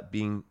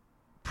 being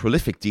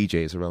prolific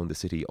DJs around the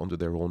city under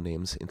their own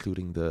names,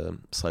 including the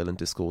silent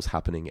discos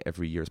happening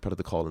every year as part of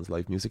the Collins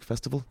Live Music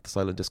Festival, the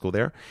silent disco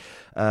there.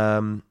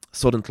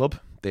 Southern Club,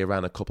 they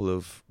ran a couple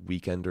of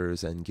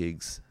weekenders and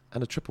gigs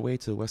and a trip away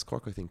to West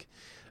Cork, I think,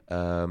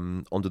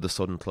 under the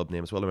Southern Club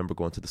name as well. I remember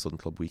going to the Southern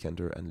Club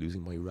Weekender and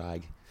losing my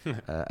rag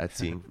at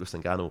seeing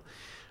Rusangano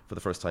for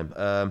the first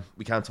time.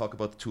 We can't talk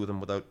about the 2 of them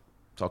without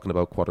talking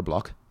about Quarter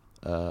Block.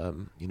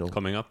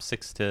 Coming up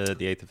 6th to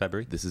the 8th of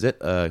February. This is it.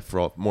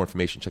 For more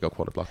information, check out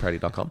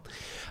quarterblockparty.com.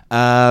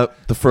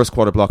 The first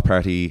Quarter Block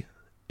Party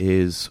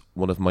is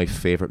one of my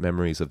favourite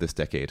memories of this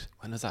decade.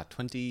 When was that?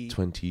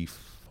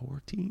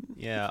 2014?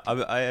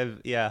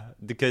 Yeah,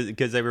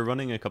 because they were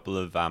running a couple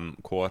of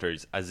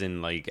quarters, as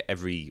in like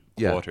every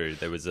quarter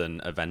there was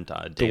an event.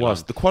 There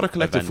was the Quarter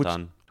Collective,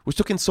 which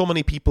took in so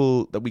many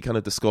people that we kind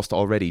of discussed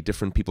already.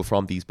 Different people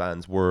from these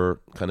bands were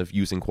kind of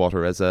using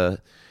Quarter as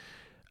a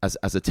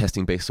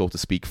testing base, so to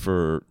speak,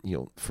 for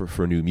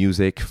new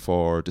music,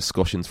 for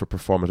discussions, for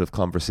performative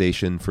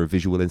conversation, for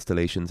visual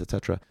installations,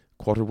 etc.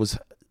 Quarter was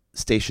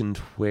stationed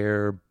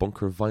where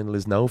Bunker Vinyl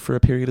is now for a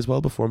period as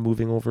well, before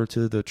moving over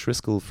to the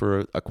Triskel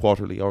for a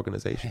quarterly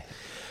organisation.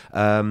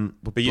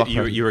 But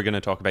you were going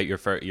to talk about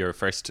your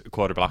first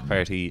Quarter Block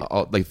Party.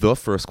 Like the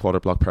first Quarter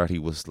Block Party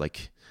was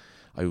like,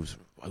 I was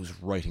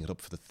writing it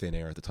up for the Thin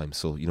Air at the time,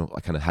 so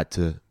I kind of had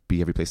to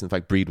be every place. In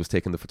fact, Breed was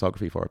taking the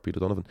photography for it, Breed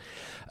O'Donovan.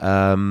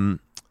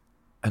 And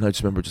I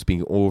just remember just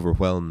being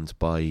overwhelmed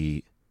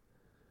by,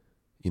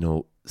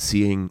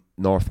 seeing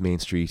North Main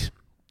Street,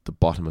 the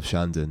bottom of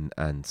Shandon,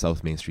 and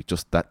South Main Street,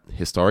 just that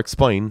historic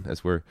spine,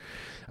 as we're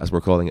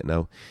calling it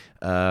now,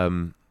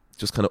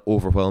 just kind of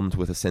overwhelmed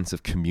with a sense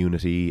of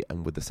community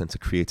and with a sense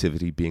of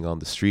creativity, being on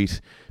the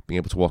street, being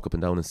able to walk up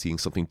and down and seeing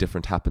something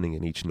different happening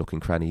in each nook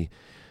and cranny.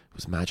 It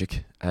was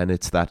magic. And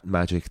it's that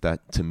magic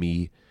that, to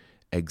me,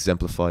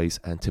 exemplifies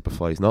and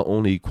typifies not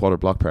only Quarter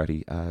Block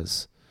Party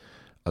as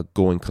a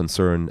going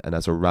concern and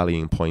as a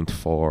rallying point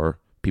for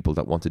people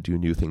that want to do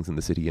new things in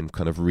the city and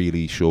kind of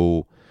really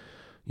show,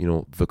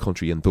 the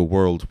country and the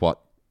world what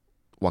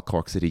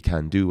Cork City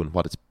can do and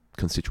what its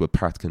constituent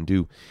parts can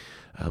do,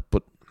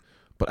 but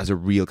as a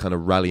real kind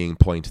of rallying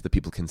point that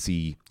people can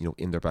see,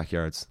 in their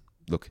backyards.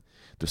 Look,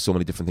 there's so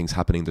many different things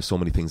happening. There's so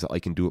many things that I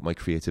can do with my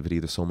creativity.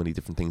 There's so many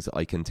different things that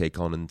I can take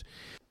on, and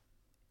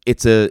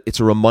it's a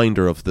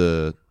reminder of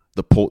the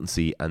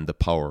potency and the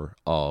power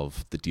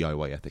of the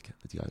DIY ethic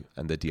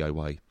and the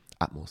DIY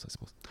at most, I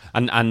suppose.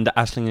 And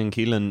Aisling and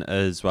Keelan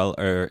as well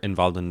are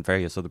involved in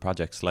various other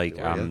projects like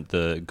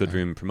the Good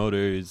Room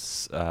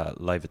Promoters,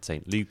 Live at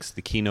St. Luke's,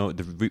 the Kino,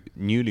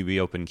 newly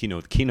reopened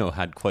Kino. The Kino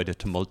had quite a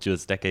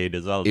tumultuous decade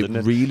as well, didn't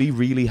it? Really,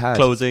 really had.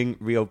 Closing,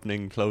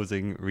 reopening,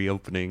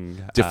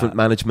 different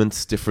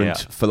managements,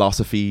 different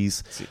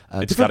philosophies,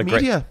 different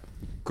media.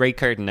 Great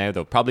curtain now,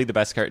 though. Probably the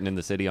best curtain in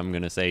the city, I'm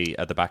going to say,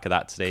 at the back of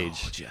that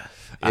stage. God, yeah.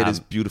 It is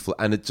beautiful,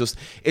 and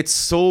it's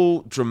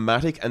so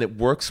dramatic, and it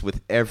works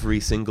with every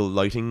single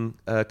lighting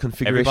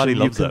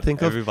configuration you can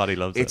think of. Everybody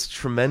loves it. It's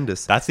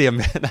tremendous. That's the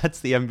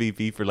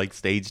MVP for like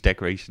stage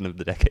decoration of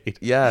the decade.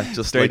 Yeah,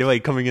 just straight away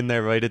coming in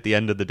there right at the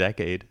end of the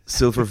decade.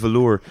 Silver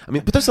velour. I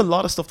mean, but there's a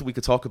lot of stuff that we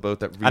could talk about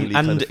that really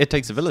and it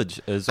takes a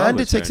village as well. And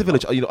it takes a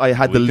village. You know, I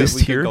had the list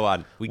here.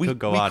 We could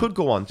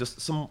go on. Just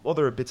some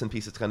other bits and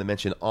pieces to kind of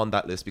mention on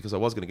that list, because I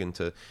was going to get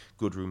into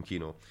Good Room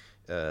Kino.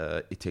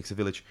 It takes a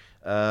village.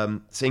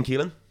 St.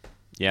 Keelan,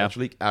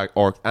 actually,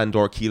 or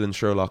Keelan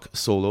Sherlock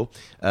solo,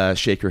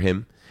 Shaker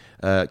Him.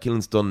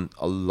 Keelan's done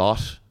a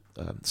lot.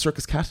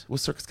 Circus Cat,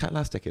 was Circus Cat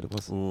last decade? It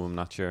was. Oh, I'm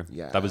not sure.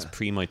 Yeah, that was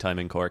pre my time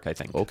in Cork, I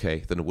think.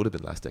 Okay, then it would have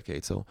been last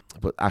decade. So,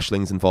 but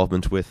Aisling's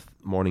involvement with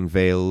Morning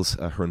Veils,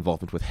 her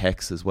involvement with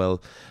Hex as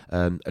well,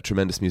 a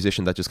tremendous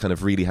musician that just kind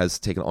of really has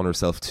taken on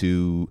herself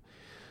to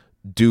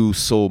do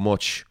so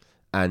much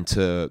and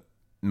to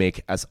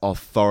make as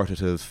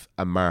authoritative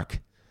a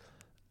mark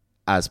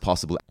as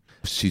possible.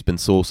 She's been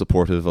so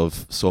supportive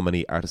of so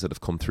many artists that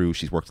have come through.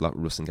 She's worked a lot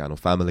with Rusangano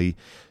Family.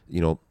 You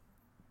know,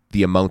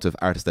 the amount of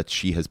artists that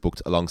she has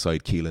booked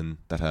alongside Keelan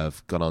that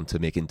have gone on to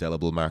make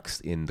indelible marks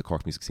in the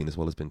Cork music scene as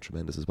well has been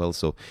tremendous as well.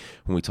 So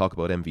when we talk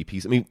about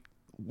MVPs, I mean,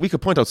 we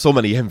could point out so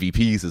many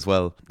MVPs as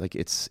well. Like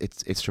it's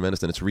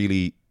tremendous, and it's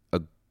really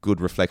a good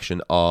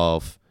reflection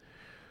of,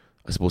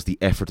 I suppose, the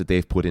effort that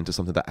they've put into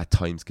something that at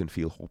times can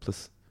feel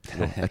hopeless.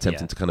 You know,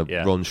 attempting to kind of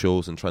run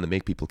shows and trying to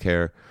make people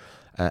care,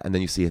 and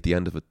then you see at the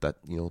end of it that,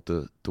 you know,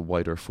 the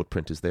wider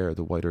footprint is there,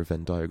 the wider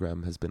Venn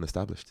diagram has been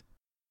established.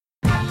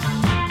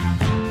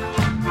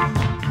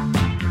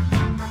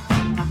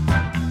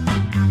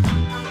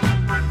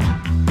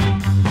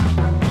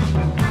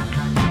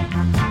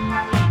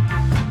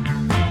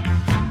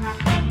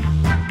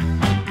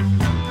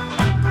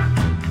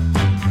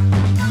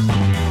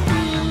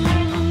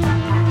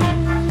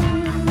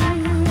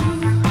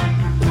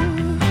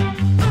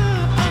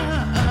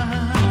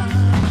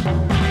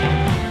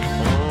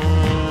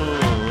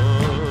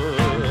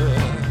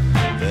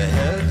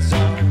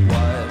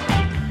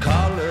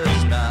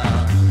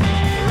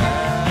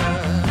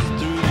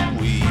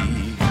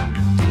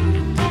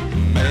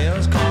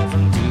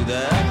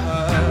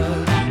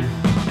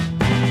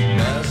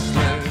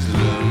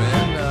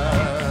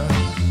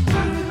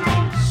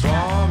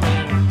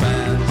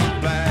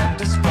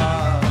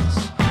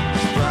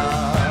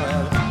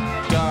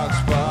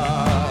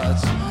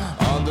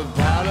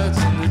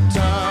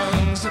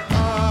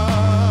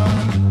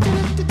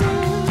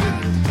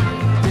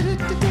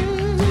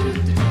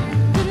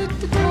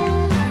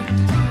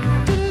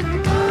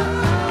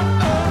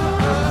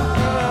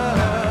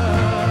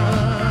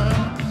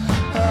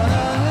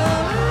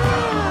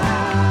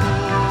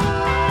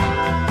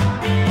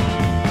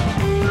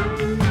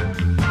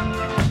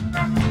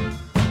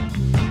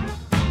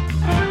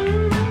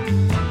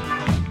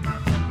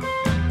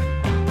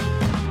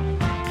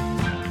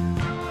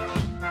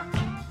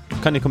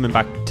 Kind of coming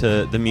back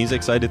to the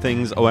music side of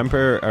things,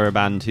 Emperor are a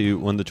band who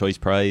won the Choice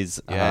Prize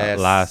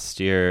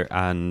last year,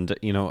 and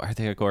you know, are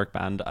they a Cork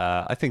band?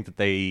 I think that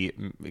they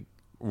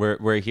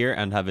were here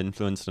and have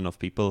influenced enough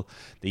people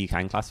that you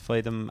can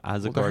classify them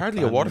as a Cork band. They're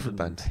hardly a Waterford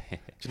band, do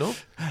you know?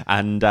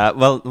 And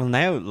well,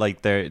 now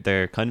like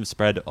they're kind of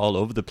spread all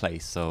over the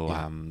place. So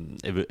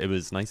it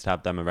was nice to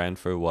have them around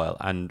for a while,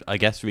 and I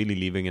guess really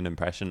leaving an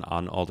impression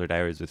on Altered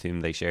Hours, with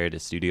whom they shared a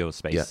studio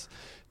space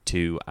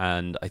too.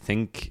 And I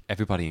think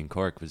everybody in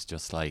Cork was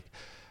just like,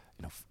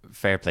 you know,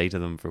 fair play to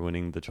them for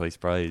winning the Choice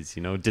Prize.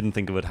 You know, didn't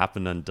think it would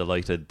happen, and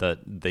delighted that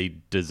they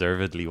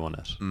deservedly won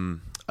it.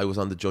 I was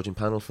on the judging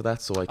panel for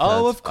that, so I can't.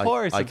 Oh, of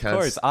course.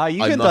 You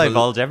can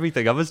divulge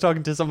everything. I was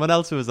talking to someone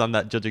else who was on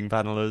that judging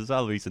panel as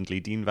well recently,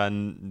 Dean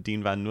Van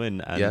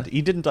Nguyen, and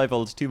he didn't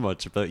divulge too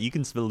much, but you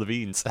can spill the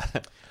beans.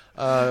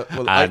 Well,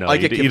 I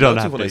get given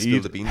out to when I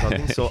spill the beans on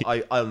things, so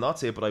I'll not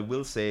say, but I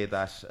will say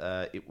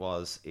that it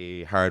was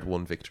a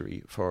hard-won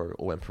victory for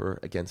Emperor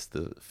against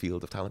the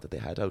field of talent that they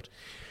had out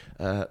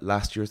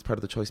last year as part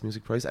of the Choice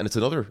Music Prize, and it's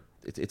another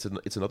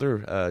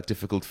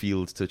difficult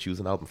field to choose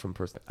an album from.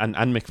 Person and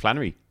Mick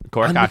Flannery,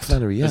 Cork Act,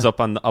 is up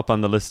on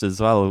the list as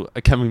well.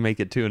 Can we make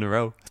it 2 in a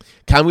row?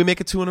 Can we make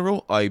it 2 in a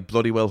row? I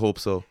bloody well hope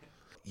so.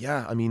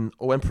 Yeah, I mean,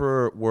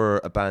 Emperor were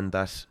a band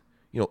that,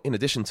 you know, in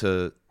addition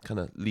to kind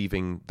of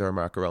leaving their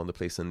mark around the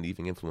place and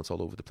leaving influence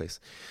all over the place,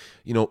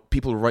 you know,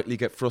 people rightly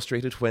get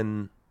frustrated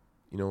when,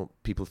 you know,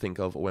 people think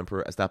of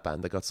Emperor as that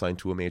band that got signed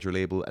to a major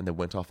label and then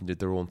went off and did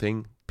their own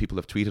thing. People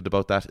have tweeted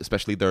about that,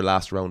 especially their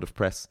last round of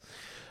press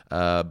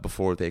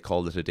before they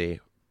called it a day,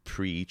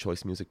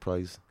 pre-Choice Music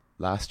Prize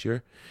last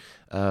year.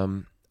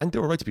 And they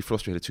were right to be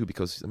frustrated too,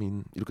 because, I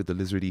mean, you look at the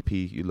Lizard EP,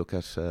 you look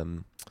at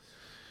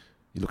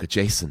You look at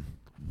Jason,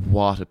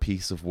 what a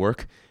piece of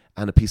work,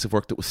 and a piece of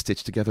work that was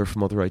stitched together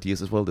from other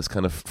ideas as well. This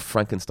kind of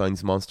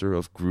Frankenstein's monster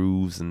of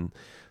grooves and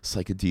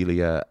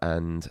psychedelia,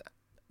 and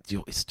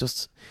it's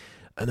just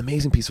an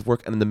amazing piece of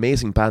work and an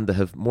amazing band that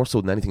have, more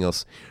so than anything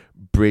else,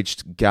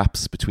 bridged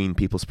gaps between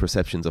people's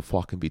perceptions of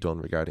what can be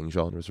done regarding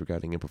genres,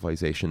 regarding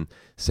improvisation,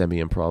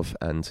 semi-improv,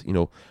 and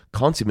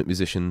consummate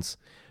musicians,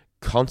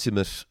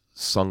 consummate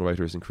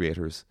songwriters and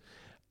creators,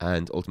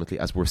 and ultimately,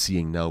 as we're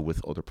seeing now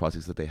with other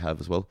projects that they have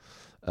as well,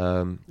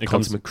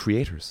 consummate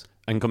creators.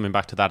 And coming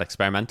back to that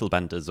experimental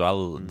bent as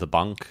well, the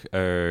Bonk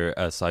are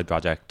a side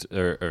project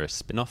or a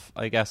spin-off,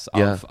 I guess,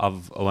 of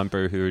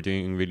Owemper, who are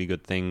doing really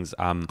good things.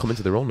 Come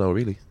into their own now,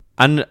 really.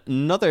 And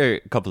another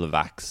couple of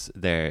acts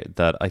there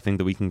that I think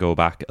that we can go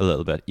back a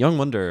little bit. Young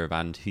Wonder, a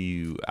band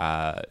who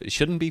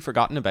shouldn't be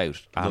forgotten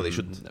about. No, they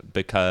shouldn't.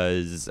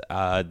 Because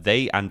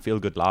they and Feel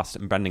Good Lost,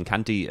 and Brendan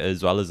Canty,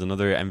 as well as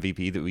another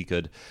MVP that we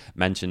could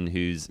mention,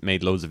 who's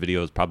made loads of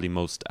videos, probably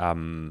most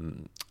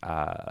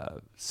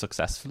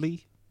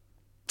successfully.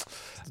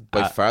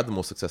 By far the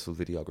most successful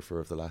videographer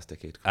of the last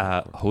decade.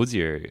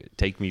 Hosier,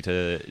 Take Me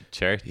to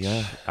Church.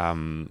 Yeah.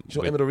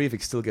 Emmet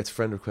O'Reevig still gets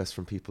friend requests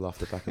from people off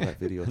the back of that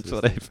video. That's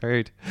what I've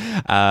heard.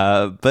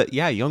 But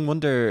yeah, Young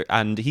Wonder,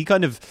 and he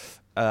kind of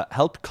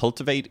helped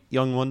cultivate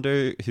Young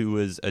Wonder, who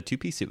was a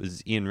two-piece. It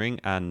was Ian Ring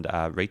and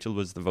Rachel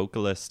was the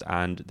vocalist,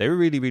 and they were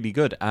really, really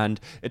good. And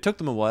it took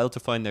them a while to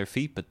find their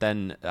feet, but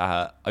then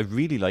I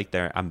really liked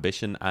their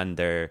ambition and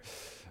their...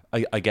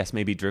 I guess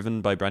maybe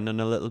driven by Brendan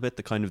a little bit,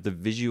 the kind of the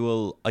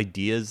visual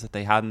ideas that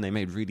they had, and they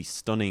made really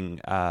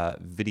stunning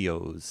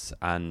videos,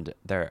 and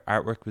their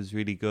artwork was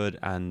really good,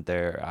 and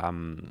their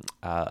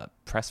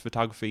press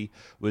photography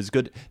was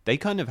good. They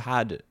kind of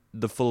had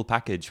the full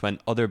package when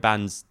other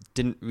bands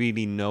didn't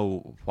really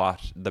know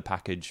what the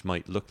package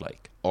might look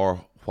like.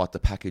 Or what the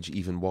package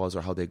even was,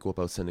 or how they go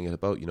about sending it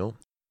about,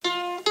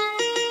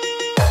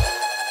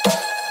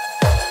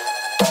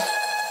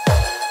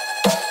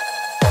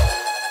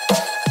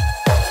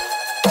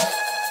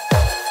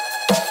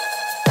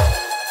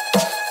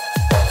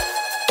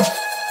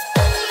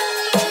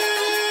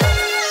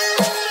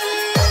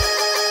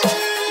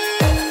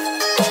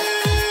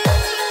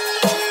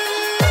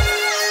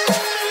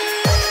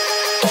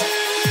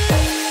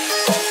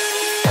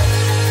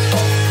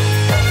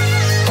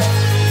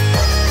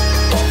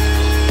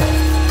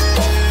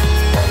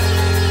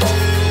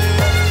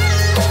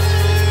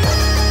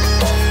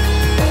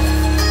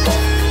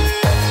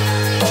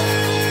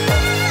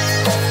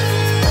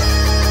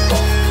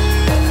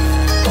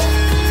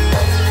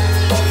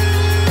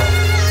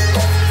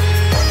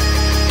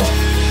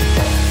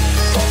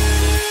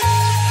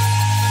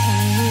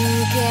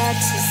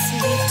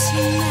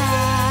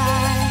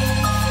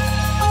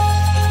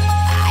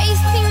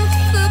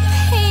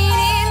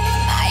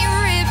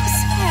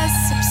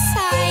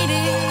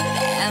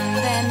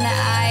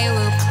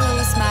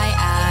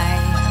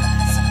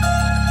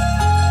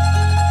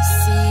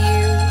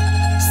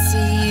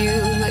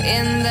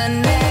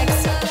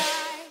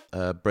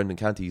 Brendan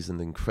Canty is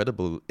an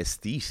incredible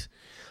aesthete.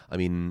 I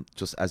mean,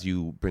 just as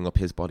you bring up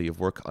his body of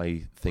work,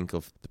 I think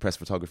of the press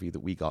photography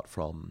that we got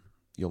from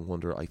Young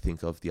Wonder. I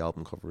think of the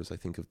album covers. I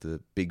think of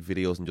the big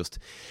videos and just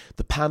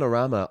the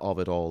panorama of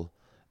it all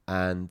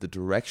and the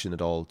direction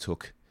it all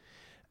took.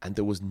 And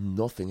there was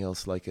nothing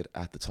else like it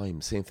at the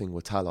time. Same thing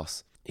with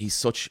Talos. He's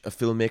such a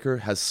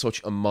filmmaker, has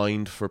such a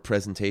mind for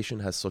presentation,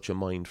 has such a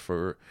mind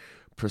for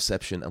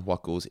perception and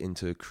what goes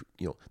into,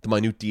 the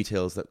minute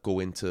details that go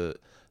into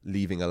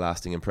leaving a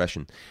lasting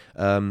impression.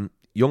 Young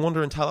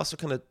Wonder and Talos are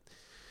kind of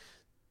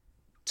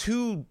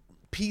two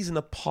peas in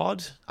a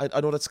pod.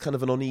 I know that's kind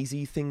of an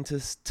uneasy thing to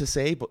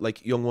say, but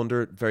like Young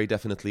Wonder, very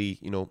definitely,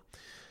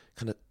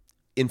 kind of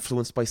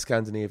influenced by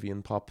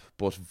Scandinavian pop,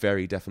 but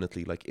very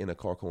definitely like in a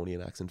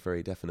Corkonian accent,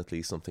 very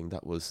definitely something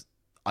that was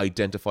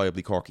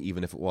identifiably Cork,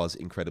 even if it was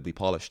incredibly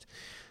polished.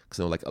 Because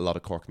like a lot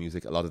of Cork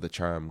music, a lot of the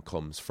charm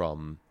comes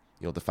from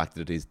the fact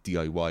that it is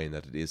DIY and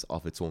that it is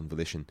of its own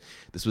volition.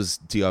 This was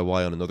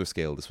DIY on another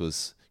scale. This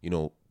was,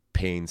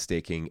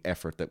 painstaking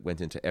effort that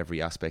went into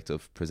every aspect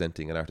of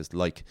presenting an artist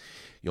like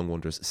Young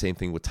Wonders. Same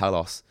thing with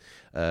Talos.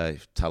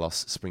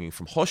 Talos springing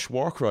from Hush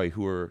Warcry,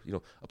 who were,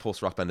 a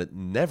post-rock band that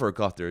never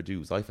got their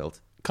dues, I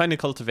felt. Kind of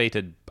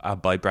cultivated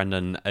by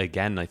Brendan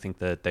again. I think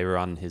that they were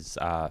on his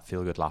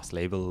Feel Good Lost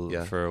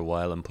label for a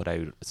while and put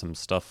out some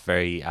stuff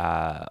very...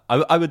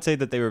 I would say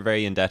that they were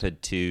very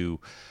indebted to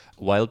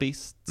Wild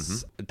Beasts.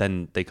 Mm-hmm.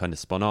 Then they kind of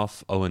spun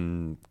off.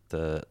 Owen,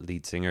 the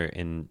lead singer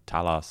in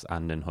Talos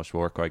and in Hush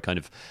Warcry, kind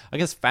of, I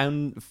guess,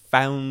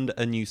 found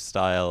a new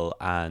style,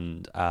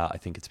 and I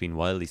think it's been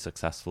wildly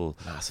successful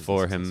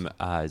for him.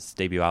 His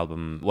debut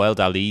album, Wild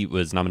Ali,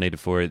 was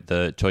nominated for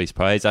the Choice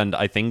Prize, and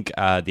I think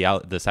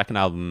the second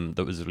album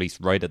that was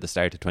released right at the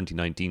start of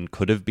 2019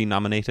 could have been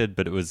nominated,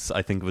 but it was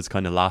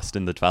kind of lost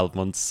in the 12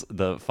 months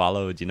that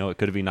followed. It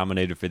could have been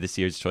nominated for this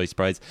year's Choice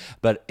Prize,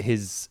 but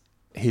his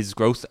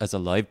growth as a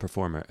live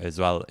performer as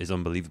well is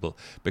unbelievable,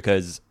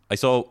 because I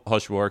saw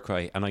Hush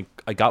Warcry and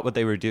I got what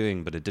they were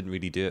doing, but it didn't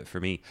really do it for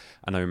me.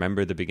 And I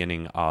remember the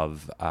beginning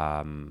of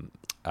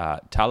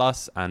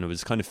Talos, and it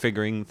was kind of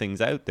figuring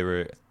things out. They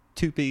were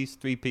 2-piece,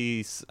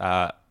 3-piece,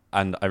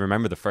 and I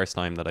remember the first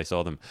time that I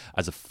saw them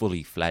as a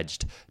fully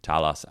fledged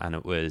Talos, and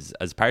it was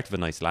as part of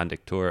an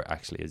Icelandic tour,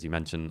 actually, as you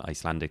mentioned,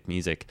 Icelandic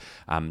music,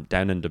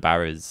 down in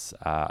Dabara's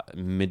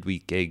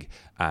midweek gig,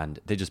 and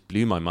they just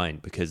blew my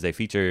mind because they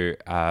feature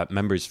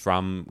members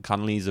from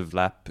Connolly's of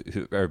Lep,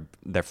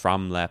 they're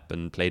from Lep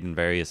and played in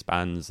various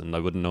bands, and I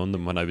wouldn't known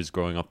them when I was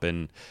growing up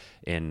in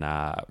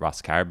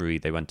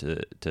Rosscarbery. They went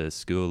to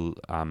school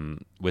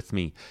with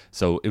me,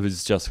 so it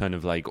was just kind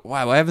of like,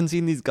 wow, I haven't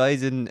seen these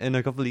guys in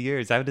a couple of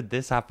years. How did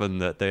this happen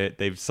that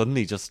they've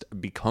suddenly just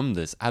become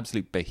this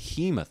absolute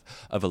behemoth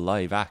of a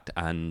live act?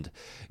 And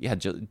yeah,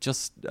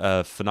 just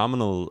a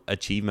phenomenal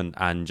achievement,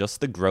 and just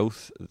the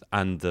growth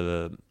and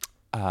the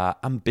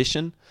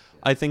ambition,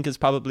 I think, is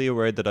probably a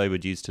word that I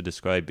would use to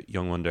describe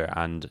Young Wonder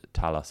and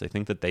Talos. I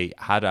think that they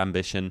had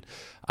ambition.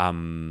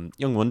 Young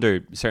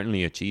Wonder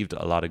certainly achieved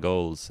a lot of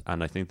goals,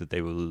 and I think that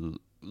they will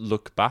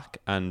look back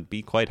and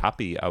be quite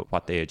happy at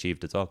what they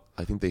achieved as well.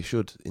 I think they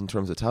should. In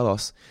terms of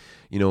Talos,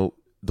 you know,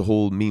 the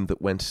whole meme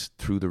that went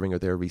through the ringer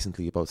there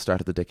recently about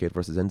start of the decade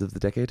versus end of the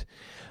decade.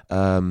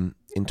 In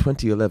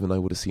 2011, I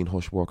would have seen You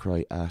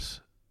Shookrah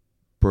at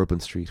Bourbon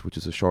Street, which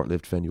is a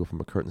short-lived venue up on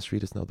McCurtain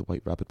Street. It's now the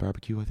White Rabbit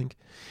Barbecue, I think.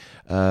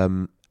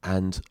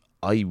 And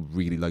I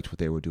really liked what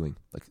they were doing.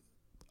 Like,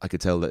 I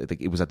could tell that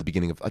it was at the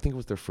beginning of, I think it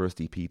was their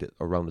first EP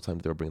around the time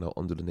that they were bringing out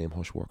under the name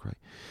You Shookrah,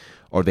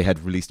 or they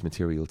had released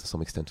material to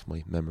some extent.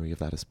 My memory of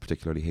that is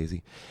particularly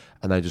hazy,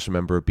 and I just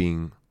remember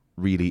being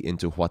really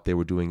into what they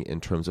were doing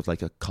in terms of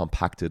like a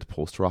compacted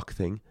post-rock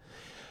thing.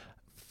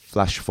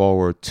 Flash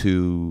forward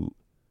to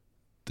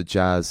the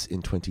Jazz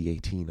in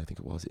 2018, I think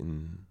it was,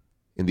 in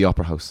the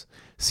Opera House,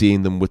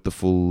 seeing them with the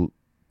full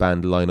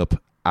band lineup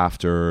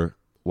after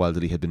Wild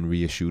Lily had been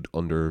reissued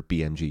under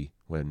BMG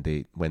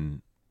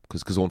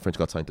because Owen French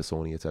got signed to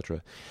Sony,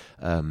 etc.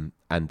 And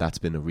that's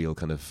been a real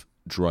kind of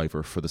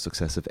driver for the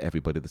success of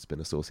everybody that's been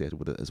associated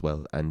with it as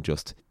well. And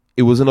just,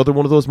 it was another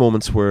one of those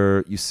moments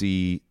where you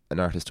see an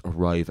artist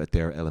arrive at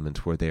their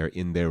element, where they're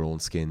in their own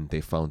skin,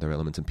 they found their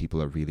element, and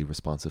people are really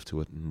responsive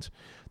to it. And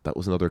that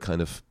was another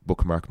kind of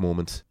bookmark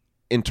moment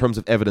in terms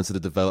of evidence of the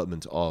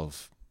development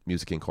of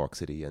music in Cork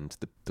City and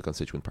the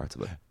constituent parts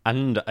of it.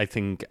 And I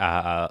think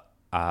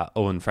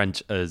Owen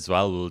French as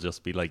well will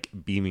just be like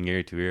beaming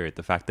ear to ear at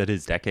the fact that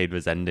his decade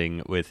was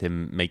ending with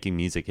him making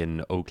music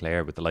in Eau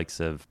Claire with the likes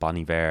of Bon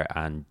Iver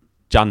and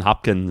John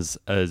Hopkins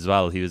as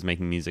well. He was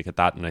making music at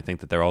that, and I think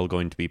that they're all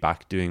going to be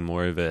back doing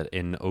more of it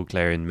in Eau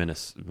Claire in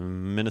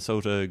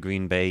Minnesota,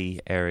 Green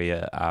Bay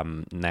area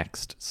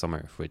next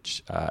summer,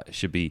 which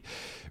should be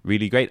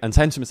really great. And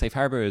Sounds from a Safe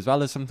Harbour as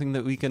well is something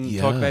that we can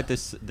talk about.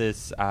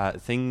 This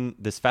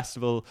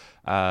festival,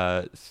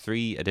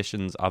 3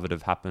 editions of it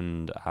have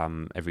happened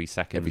every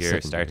second year,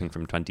 starting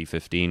from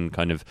 2015,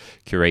 kind of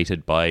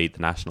curated by the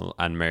National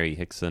and Mary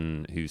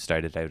Hickson, who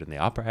started out in the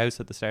Opera House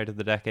at the start of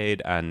the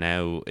decade and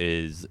now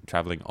is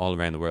traveling all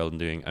around the world and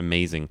doing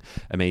amazing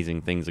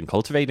things and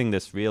cultivating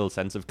this real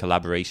sense of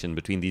collaboration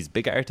between these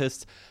big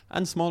artists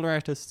and smaller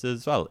artists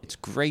as well. It's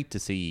great to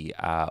see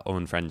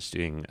Owen French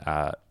doing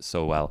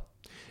so well.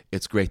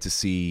 It's great to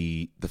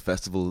see the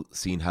festival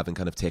scene having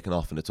kind of taken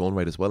off in its own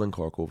right as well in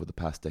Cork over the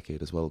past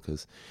decade as well,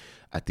 because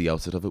at the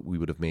outset of it we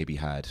would have maybe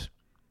had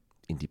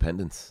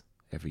Independence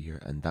every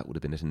year, and that would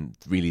have been it, and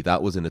really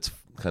that was in its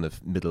kind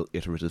of middle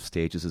iterative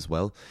stages as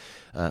well.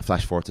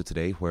 Flash forward to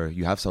today, where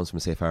you have Sounds from a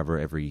Safe Harbour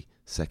every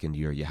second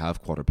year, you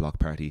have Quarter Block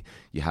Party,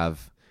 you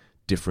have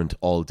different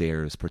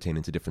all-dayers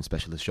pertaining to different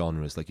specialist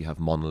genres, like you have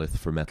Monolith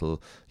for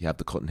metal, you have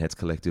the Cutting Heads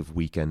Collective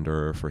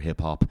Weekender for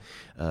hip-hop,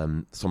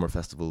 summer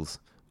festivals.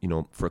 You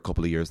know, for a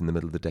couple of years in the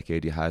middle of the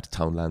decade, you had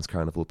Townlands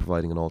Carnival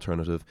providing an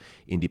alternative.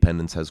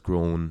 Independence has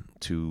grown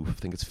to, I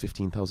think it's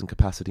 15,000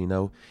 capacity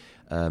now,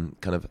 kind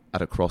of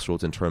at a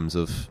crossroads in terms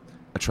of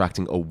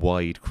attracting a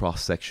wide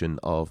cross-section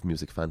of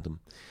music fandom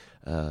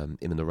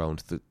in and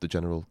around the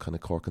general kind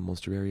of Cork and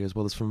Munster area, as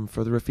well as from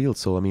further afield.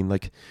 So, I mean,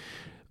 like,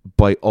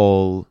 by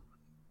all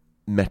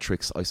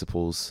metrics, I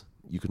suppose,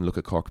 you can look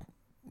at Cork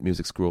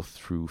music's growth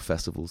through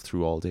festivals,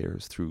 through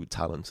all-dayers, through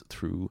talent,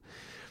 through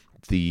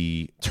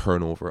the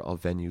turnover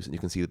of venues, and you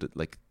can see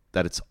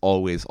that it's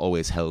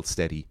always held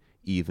steady,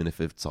 even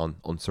if it's on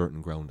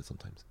uncertain ground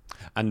sometimes.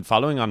 And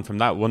following on from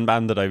that, one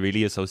band that I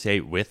really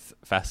associate with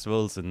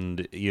festivals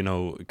and, you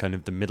know, kind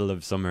of the middle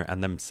of summer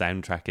and them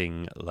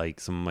soundtracking like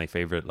some of my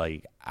favourite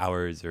like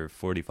hours or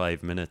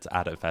 45 minutes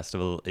at a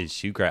festival is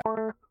Shookrah.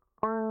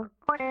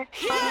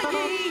 Hear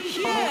ye,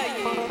 hear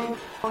ye.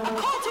 A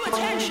call to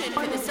attention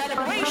for the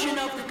celebration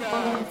of the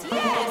girls.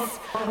 Yes,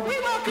 we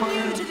welcome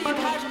you to the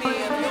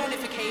Academy of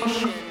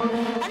Unification.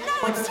 And now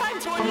it's time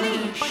to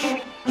unleash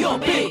your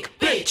big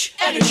bitch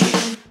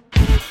energy.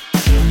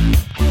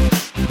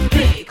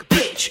 Big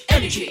bitch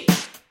energy.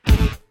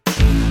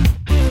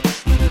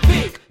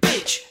 Big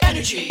bitch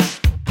energy.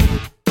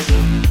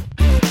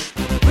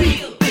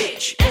 Real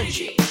bitch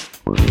energy.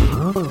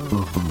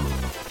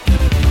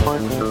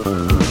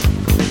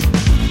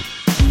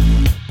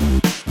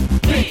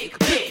 Big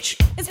bitch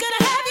is gonna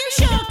have you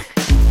shook.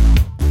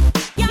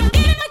 Y'all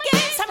get in my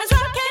game.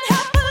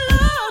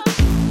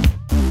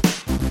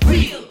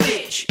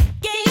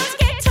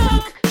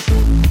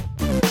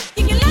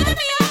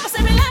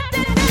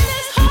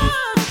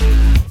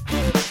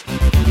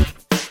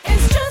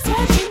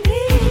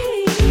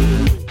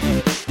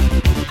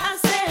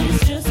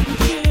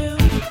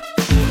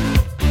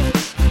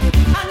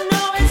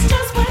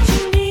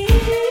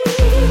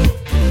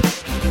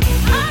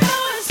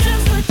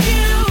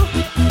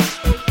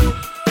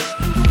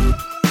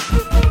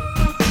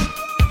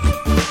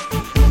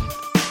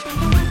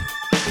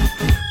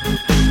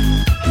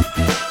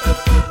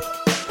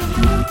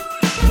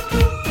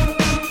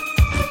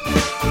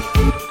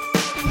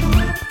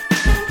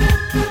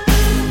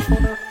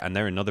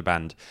 another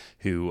band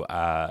who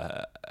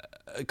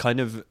kind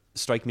of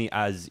strike me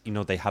as, you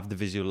know, they have the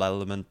visual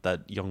element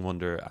that Young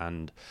Wonder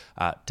and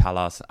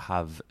Talos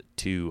have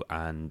too,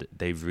 and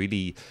they've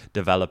really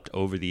developed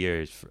over the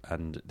years,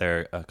 and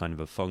they're a kind of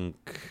a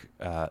funk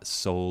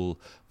soul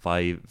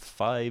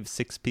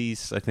 6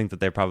 piece. I think that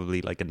they're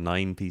probably like a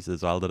 9 piece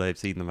as well that I've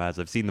seen them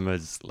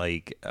as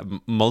like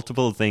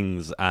multiple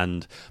things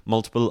and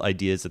multiple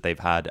ideas that they've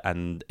had,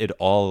 and it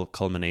all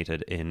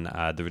culminated in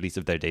the release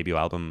of their debut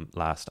album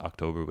last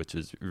October, which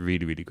was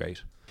really, really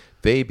great.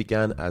 They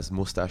began as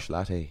Mustache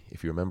Latte,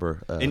 if you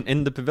remember,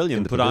 in the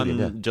pavilion, put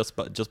pavilion, on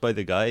yeah. just by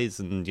the guys,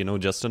 and you know,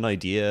 just an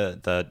idea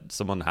that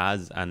someone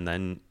has, and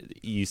then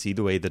you see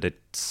the way that it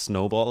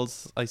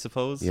snowballs, I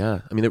suppose.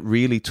 Yeah, I mean, it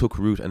really took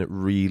root, and it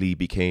really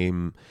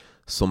became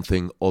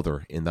something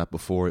other, in that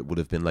before it would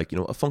have been like, you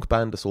know, a funk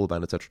band, a soul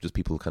band, etc., just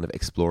people kind of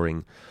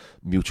exploring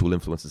mutual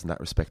influences in that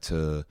respect.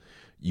 To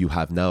you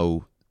have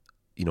now,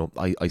 you know,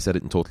 I said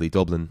it in Totally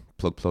Dublin,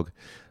 plug,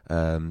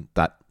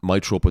 that my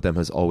trope with them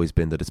has always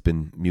been that it's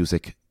been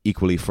music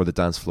equally for the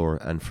dance floor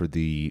and for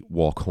the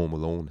walk home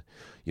alone.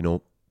 You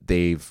know,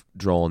 they've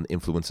drawn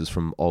influences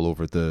from all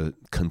over the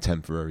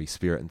contemporary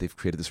sphere, and they've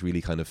created this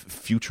really kind of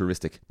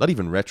futuristic, not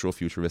even retro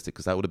futuristic,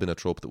 because that would have been a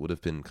trope that would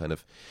have been kind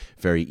of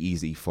very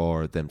easy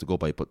for them to go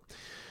by, but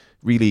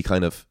really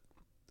kind of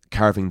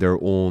carving their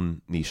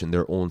own niche and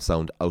their own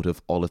sound out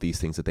of all of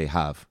these things that they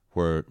have,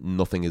 where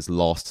nothing is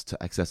lost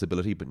to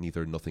accessibility, but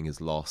nothing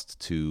is lost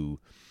to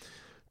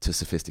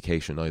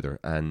sophistication either.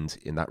 And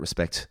in that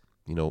respect,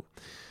 you know,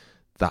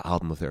 that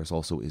album of theirs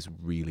also is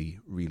really,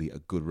 really a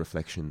good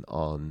reflection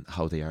on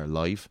how they are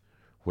live,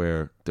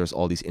 where there's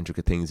all these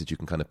intricate things that you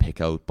can kind of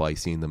pick out by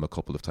seeing them a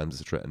couple of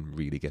times, etc., and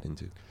really get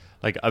into.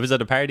 Like, I was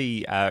at a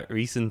party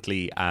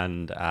recently,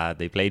 and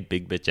they played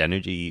Big Bitch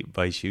Energy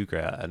by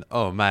Shookrah, and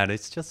oh man,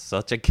 it's just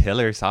such a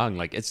killer song.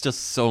 Like, it's just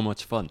so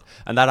much fun.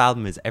 And that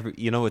album is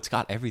it's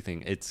got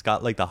everything. It's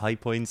got like the high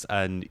points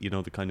and, you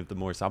know, the kind of the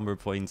more somber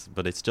points,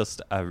 but it's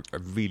just a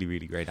really,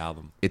 really great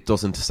album. It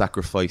doesn't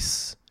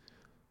sacrifice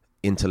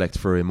intellect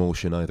for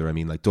emotion either. I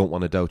mean, like, Don't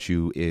Want to Doubt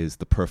You is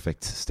the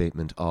perfect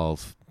statement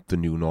of the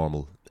new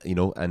normal, you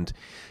know, and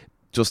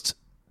just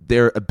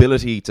their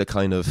ability to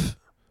kind of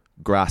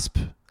grasp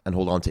and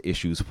hold on to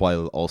issues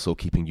while also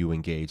keeping you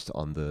engaged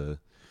on the,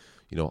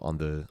 you know, on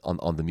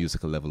the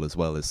musical level as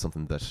well, is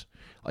something that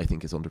I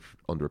think is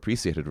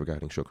underappreciated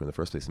regarding Shookrah in the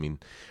first place. I mean,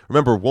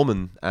 remember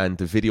Woman, and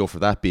the video for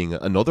that being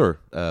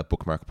another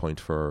bookmark point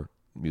for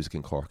music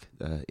in Cork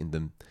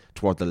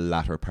toward the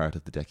latter part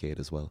of the decade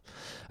as well.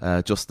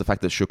 Just the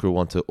fact that Shookrah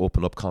want to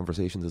open up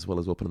conversations as well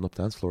as opening up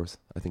dance floors,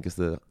 I think is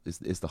the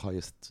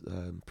highest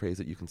praise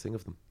that you can sing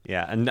of them.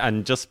 Yeah,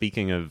 and just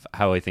speaking of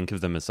how I think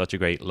of them as such a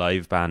great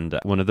live band,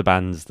 one of the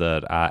bands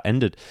that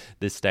ended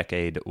this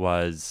decade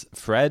was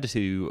Fred,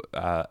 who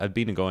had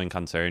been a going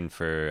concern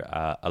for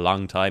a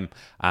long time,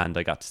 and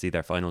I got to see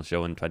their final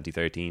show in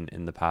 2013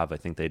 in the Pav. I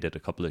think they did a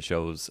couple of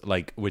shows,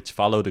 like, which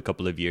followed a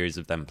couple of years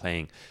of them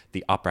playing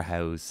the Opera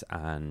House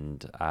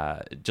and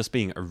just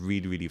being a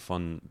really, really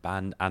fun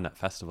band, and at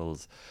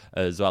festivals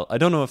as well. I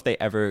don't know if they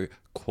ever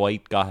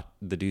quite got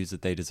the dues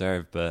that they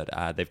deserve, but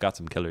they've got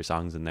some killer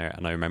songs in there,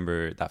 and I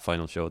remember that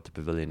final show at the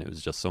Pavilion. It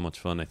was just so much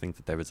fun. I think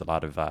that there was a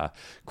lot of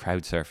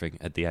crowd surfing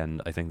at the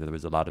end. I think that there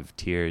was a lot of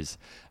tears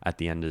at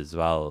the end as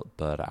well,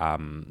 but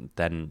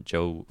then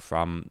Joe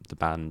from the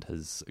band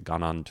has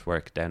gone on to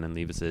work down in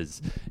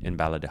Levis's in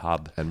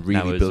Ballydehob and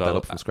really build that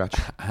up from scratch,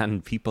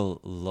 and people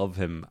love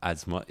him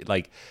as much.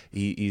 Like,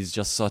 he's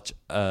just such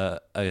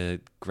a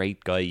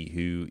great guy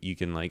who you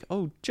can, like,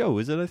 oh, Joe,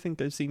 is it? I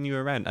think I've seen you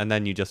around, and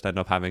then you just end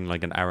up having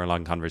like an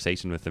hour-long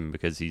conversation with him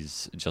because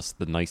he's just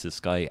the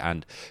nicest guy,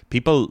 and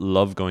people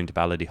love going to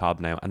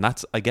Ballydehob now. And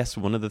that's, I guess,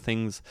 one of the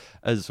things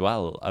as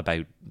well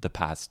about the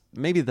past,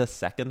 maybe the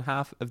second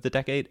half of the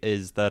decade,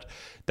 is that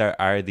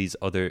there are these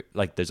other,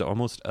 like, there's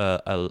almost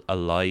a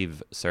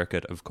live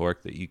circuit of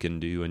Cork that you can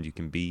do, and you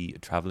can be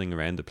traveling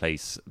around the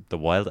place the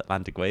Wild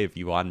Atlantic Way if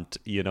you want,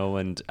 you know,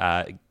 and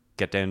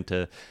get down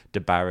to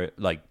Debarra,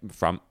 like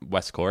from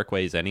West Cork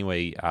ways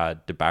anyway,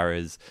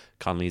 Debarra's,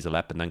 Connolly's,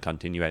 Alep, and then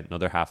continue out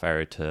another half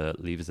hour to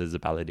Levis's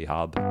at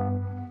Ballydehob.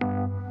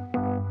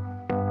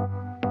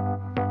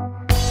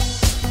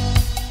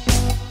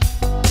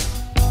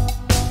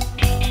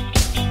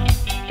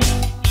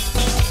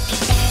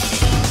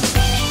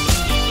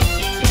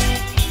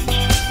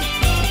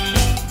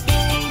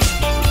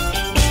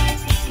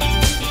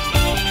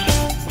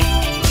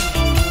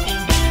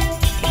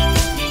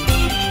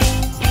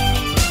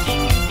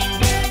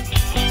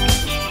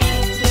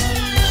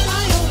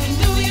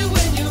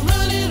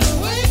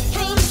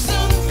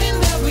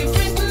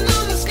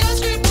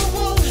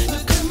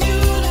 Look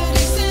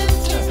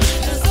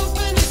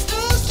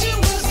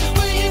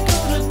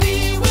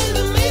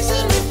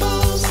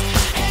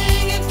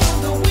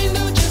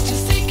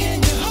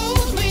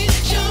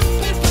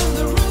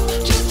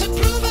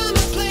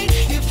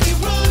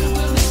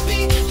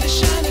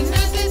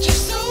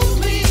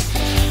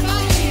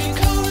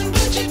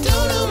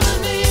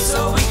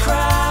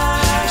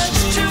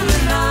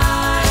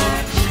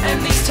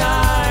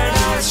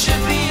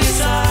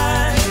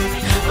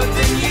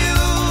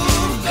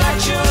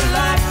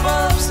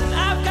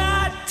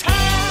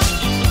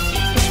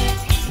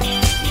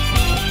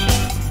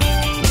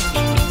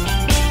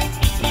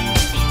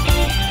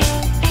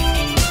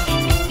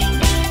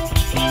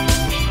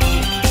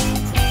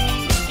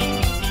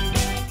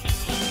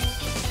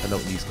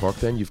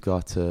then you've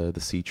got the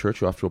Sea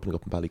Church after opening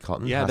up in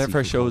Ballycotton. Yeah, their Hassie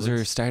first from shows are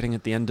Collins. starting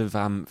at the end of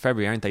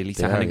February, aren't they?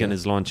 Lisa They are, Hannigan yeah.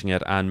 is launching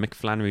it, and Mick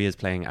Flannery is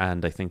playing,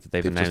 and I think that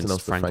they've They've just announced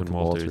announced the Franklin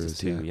Walters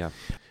too. yeah.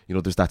 Yeah. You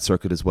know, there's that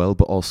circuit as well,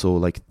 but also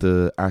like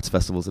the arts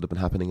festivals that have been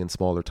happening in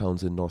smaller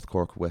towns in North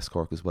Cork, West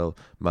Cork as well.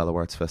 Mallow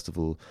Arts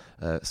Festival,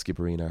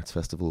 Skibbereen Arts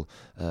Festival,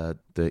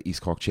 the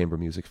East Cork Chamber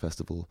Music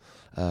Festival.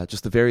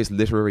 Just the various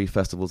literary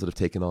festivals that have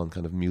taken on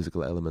kind of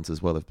musical elements as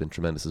well have been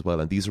tremendous as well.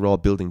 And these are all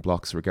building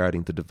blocks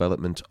regarding the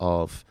development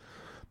of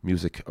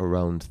music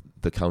around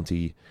the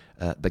county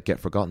that get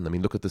forgotten. I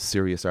mean, look at the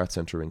Serious Arts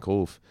Centre in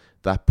Cove.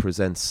 That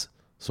presents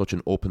such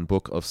an open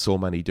book of so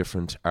many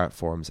different art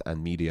forms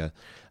and media,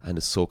 and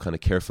is so kind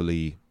of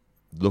carefully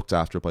looked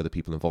after by the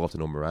people involved. I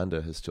know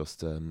Miranda has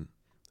just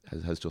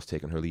has just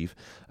taken her leave.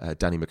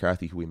 Danny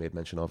McCarthy, who we made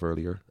mention of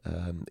earlier,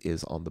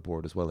 is on the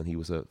board as well, and he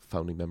was a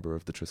founding member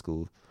of the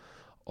Triskel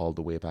all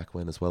the way back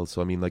when as well.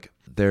 So I mean, like,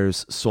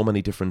 there's so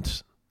many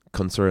different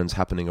concerns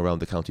happening around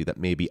the county that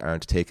maybe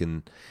aren't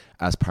taken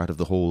as part of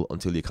the whole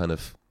until you kind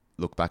of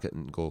look back at it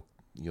and go,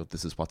 you know,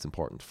 this is what's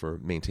important for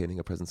maintaining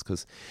a presence,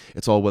 because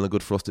it's all well and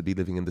good for us to be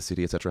living in the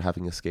city, etc.,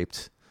 having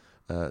escaped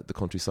the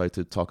countryside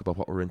to talk about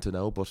what we're into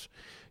now, but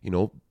you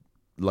know,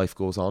 life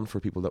goes on for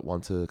people that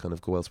want to kind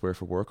of go elsewhere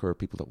for work, or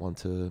people that want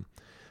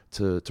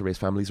to raise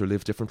families or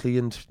live differently.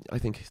 And I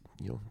think,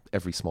 you know,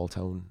 every small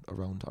town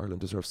around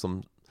Ireland deserves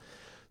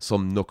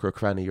some nook or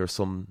cranny or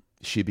some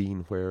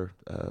shebeen where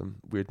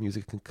weird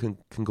music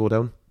can go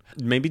down.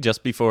 Maybe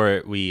just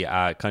before we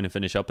kind of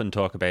finish up and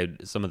talk about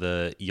some of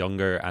the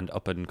younger and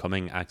up and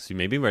coming acts who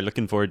maybe we're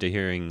looking forward to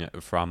hearing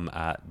from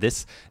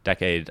this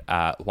decade,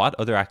 what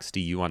other acts do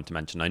you want to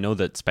mention? I know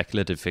that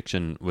Speculative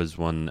Fiction was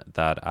one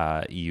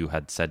that you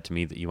had said to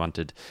me that you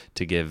wanted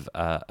to give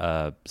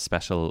a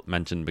special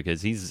mention,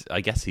 because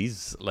I guess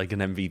he's like an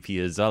MVP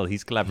as well.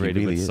 He's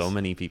collaborated with so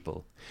many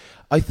people.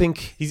 I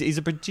think is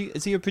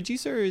he a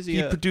producer, or is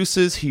he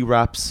produces, he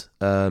raps,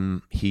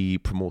 he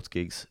promotes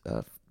gigs,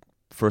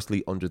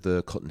 firstly under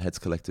the Cutting Heads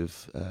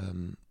Collective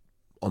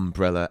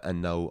umbrella,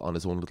 and now on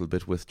his own little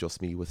bit with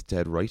Just Me with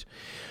Dead Right.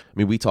 I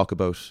mean, we talk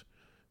about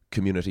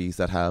communities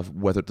that have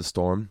weathered the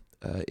storm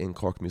in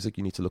Cork music.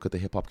 You need to look at the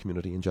hip-hop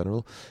community in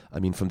general. I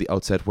mean, from the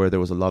outset, where there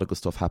was a lot of good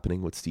stuff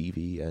happening with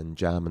Stevie and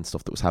Jam and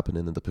stuff that was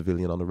happening in the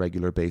Pavilion on a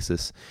regular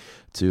basis,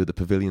 to the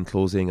Pavilion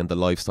closing and the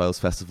Lifestyles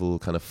Festival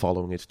kind of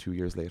following it 2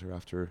 years later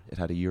after it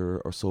had a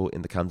year or so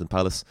in the Camden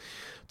Palace,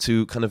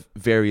 to kind of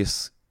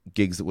various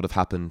gigs that would have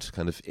happened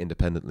kind of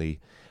independently,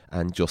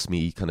 and Just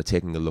Me kind of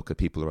taking a look at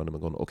people around him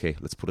and going, okay,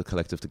 let's put a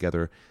collective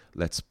together,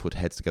 let's put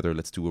heads together,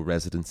 let's do a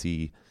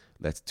residency,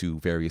 let's do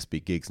various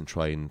big gigs and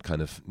try and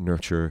kind of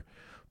nurture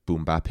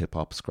boom bap hip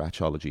hop,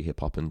 scratchology hip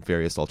hop, and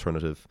various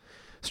alternative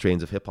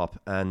strains of hip hop.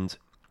 And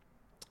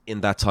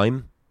in that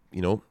time,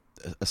 you know,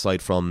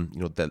 aside from,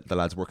 you know, the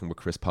lads working with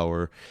Chris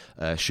Power,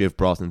 Shiv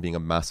Brosnan being a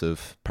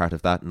massive part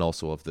of that, and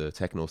also of the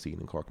techno scene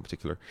in Cork in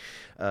particular,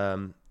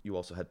 you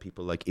also had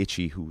people like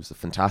Itchy, who was a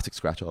fantastic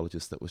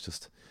scratchologist that was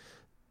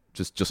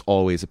just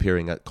always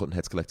appearing at Cutting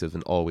Heads Collective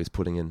and always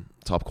putting in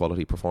top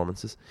quality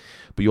performances.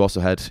 But you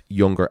also had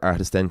younger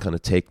artists then kind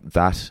of take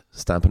that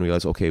stamp and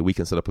realize, okay, we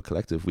can set up a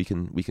collective, we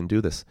can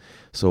do this.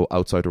 So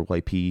Outsider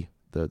YP,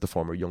 the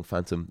former Young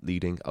Phantom,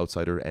 leading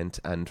Outsider Ent,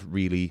 and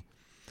really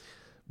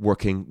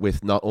working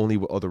with not only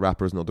with other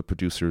rappers and other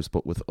producers,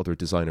 but with other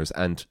designers,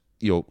 and,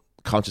 you know,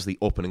 consciously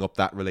opening up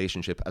that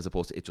relationship as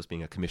opposed to it just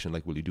being a commission,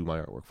 like, will you do my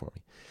artwork for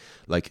me?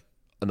 Like,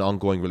 an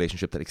ongoing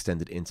relationship that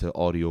extended into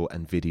audio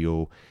and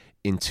video,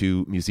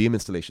 into museum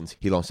installations.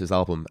 He launched his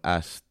album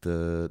at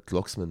the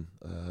Glucksman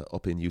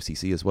up in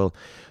UCC as well.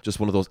 Just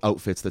one of those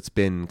outfits that's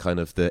been kind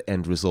of the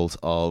end result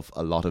of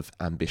a lot of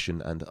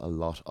ambition and a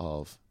lot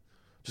of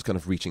just kind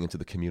of reaching into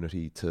the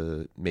community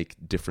to make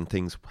different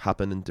things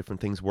happen and different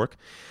things work.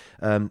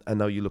 And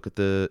now you look at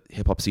the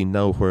hip-hop scene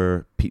now,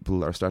 where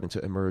people are starting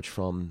to emerge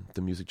from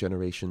the music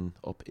generation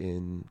up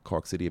in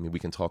Cork City. I mean, we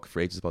can talk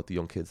for ages about the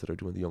young kids that are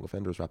doing the Young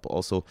Offenders rap, but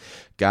also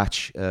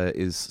Gatch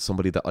is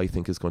somebody that I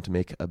think is going to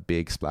make a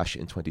big splash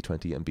in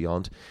 2020 and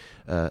beyond.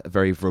 A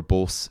very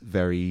verbose,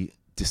 very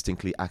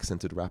distinctly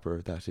accented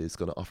rapper that is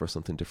going to offer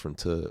something different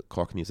to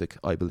Cork music,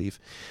 I believe,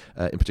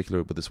 in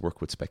particular with his work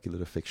with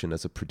Speculative Fiction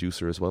as a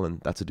producer as well.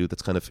 And that's a dude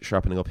that's kind of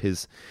sharpening up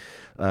his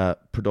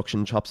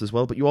production chops as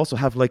well. But you also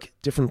have like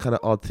different kind of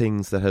odd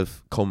things that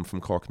have come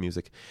from Cork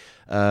music,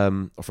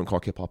 or from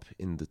Cork hip hop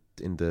in the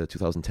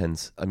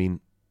 2010s. I mean,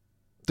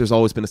 there's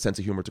always been a sense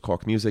of humor to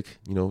Cork music.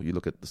 You know, you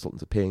look at the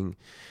Sultans of Ping,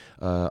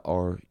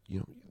 or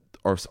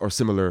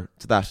similar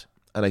to that.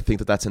 And I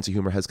think that sense of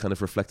humor has kind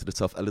of reflected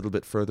itself a little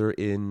bit further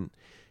in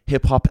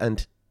hip-hop,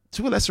 and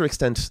to a lesser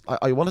extent,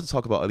 I wanted to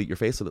talk about I'll Eat Your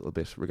Face a little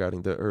bit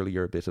regarding the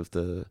earlier bit of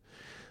the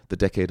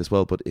decade as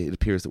well, but it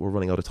appears that we're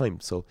running out of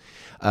time. So,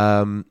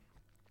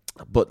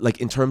 but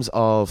like in terms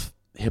of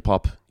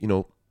hip-hop, you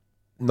know,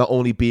 not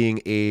only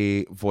being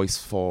a voice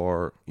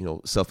for, you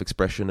know,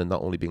 self-expression, and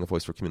not only being a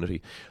voice for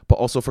community, but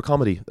also for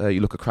comedy.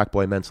 You look at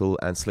Crackboy Mental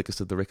and Slickest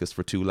of the Rickest,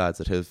 for two lads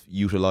that have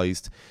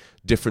utilised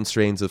different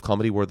strains of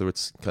comedy, whether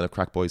it's kind of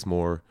Crackboy's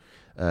more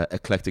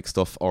eclectic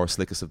stuff, or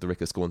Slickest of the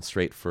Rickest going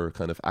straight for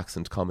kind of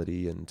accent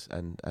comedy and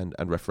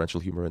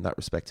referential humor in that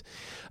respect.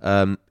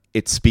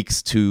 It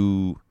speaks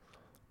to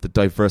the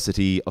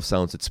diversity of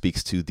sounds. It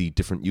speaks to the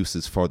different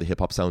uses for the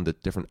hip-hop sound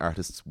that different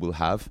artists will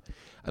have,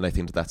 and I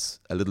think that's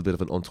a little bit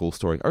of an untold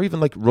story. Or even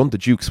like Run the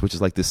Jukes, which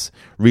is like this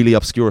really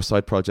obscure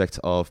side project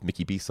of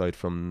Mickey B-Side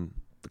from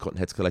the Cutting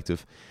Heads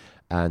Collective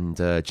and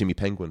Jimmy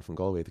Penguin from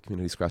Galway, the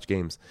Community Scratch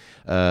Games.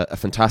 A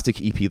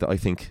fantastic EP that I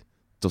think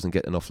doesn't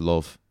get enough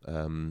love.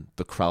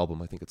 The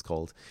Cralbum, I think it's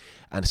called.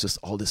 And it's just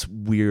all this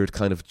weird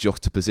kind of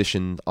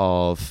juxtaposition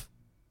of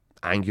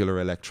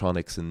angular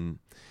electronics and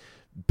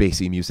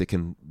bassy music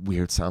and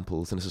weird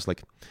samples, and it's just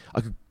like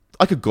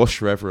I could gush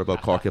forever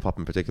about Cork hip hop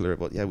in particular,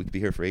 but yeah, we could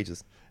be here for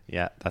ages.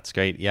 Yeah, that's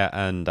great. Yeah,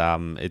 and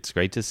it's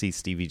great to see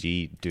Stevie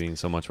G doing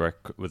so much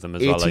work with them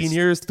as 18 well. 18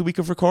 years the week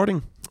of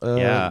recording with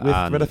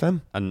Red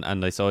FM.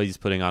 And I saw he's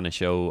putting on a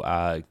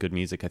show, Good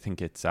Music. I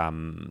think it's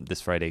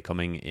this Friday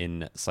coming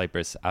in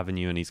Cypress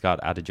Avenue, and he's got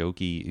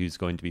Adejoki, who's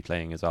going to be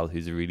playing as well,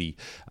 who's a really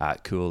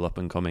cool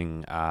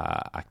up-and-coming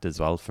act as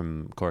well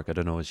from Cork. I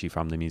don't know, is she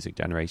from the Music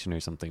Generation or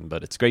something?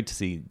 But it's great to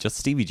see just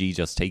Stevie G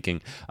just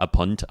taking a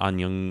punt on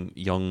young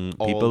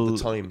people. All the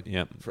time,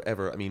 yeah,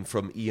 forever. I mean,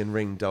 from Ian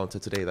Ring down to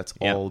today, that's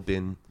all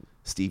been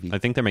Stevie. I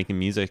think they're making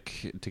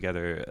music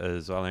together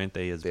as well, aren't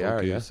they? As they Boku?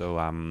 are, yeah. So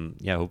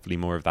hopefully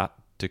more of that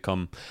to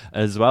come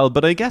as well.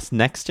 But I guess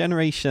next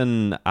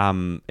generation,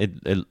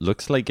 it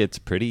looks like it's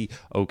pretty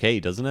okay,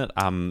 doesn't it?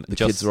 The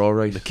kids are all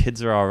right. The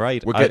kids are all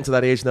right. We're getting to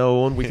that age now,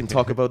 Owen. We can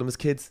talk about them as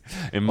kids.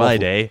 In my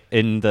day,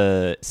 in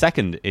the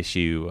second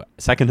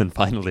and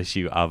final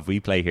issue of We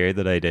Play Here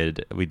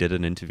that we did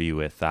an interview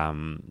with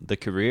the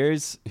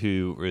Careers,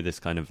 who were this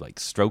kind of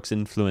like Strokes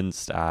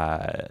influenced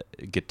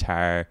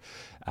guitar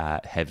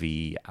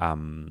heavy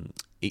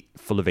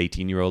full of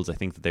 18-year-olds. I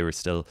think that they were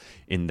still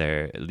in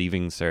their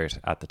leaving cert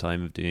at the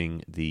time of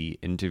doing the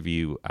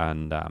interview,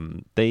 and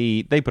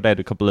they put out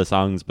a couple of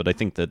songs, but I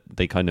think that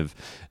they kind of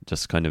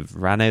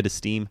ran out of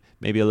steam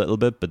maybe a little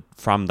bit. But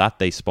from that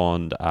they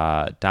spawned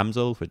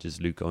Damsel, which is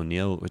Luke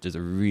O'Neill, which is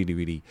a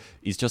really,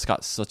 he's just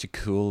got such a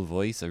cool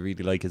voice. I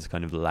really like his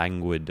kind of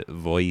languid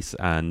voice,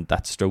 and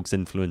that Strokes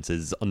influence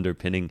is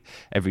underpinning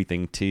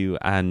everything too.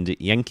 And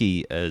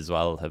Yenkee as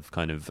well have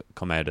kind of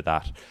come out of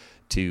that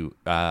too.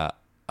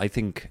 I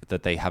think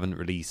that they haven't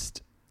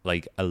released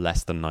like a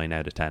less than 9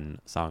 out of 10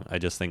 song. I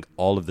just think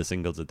all of the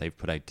singles that they've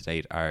put out to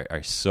date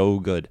are so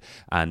good,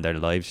 and their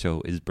live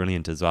show is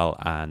brilliant as well.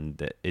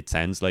 And it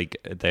sounds like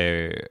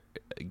they're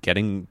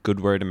getting good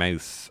word of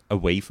mouth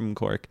away from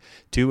Cork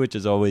too, which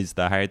is always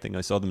the hard thing.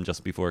 I saw them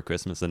just before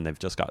Christmas, and they've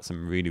just got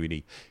some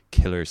really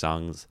killer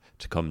songs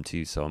to come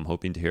to. So I'm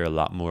hoping to hear a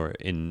lot more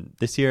in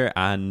this year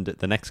and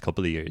the next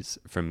couple of years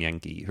from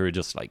Yenkee, who are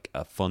just like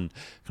a fun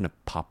kind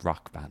of pop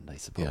rock band, I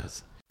suppose.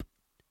 Yeah.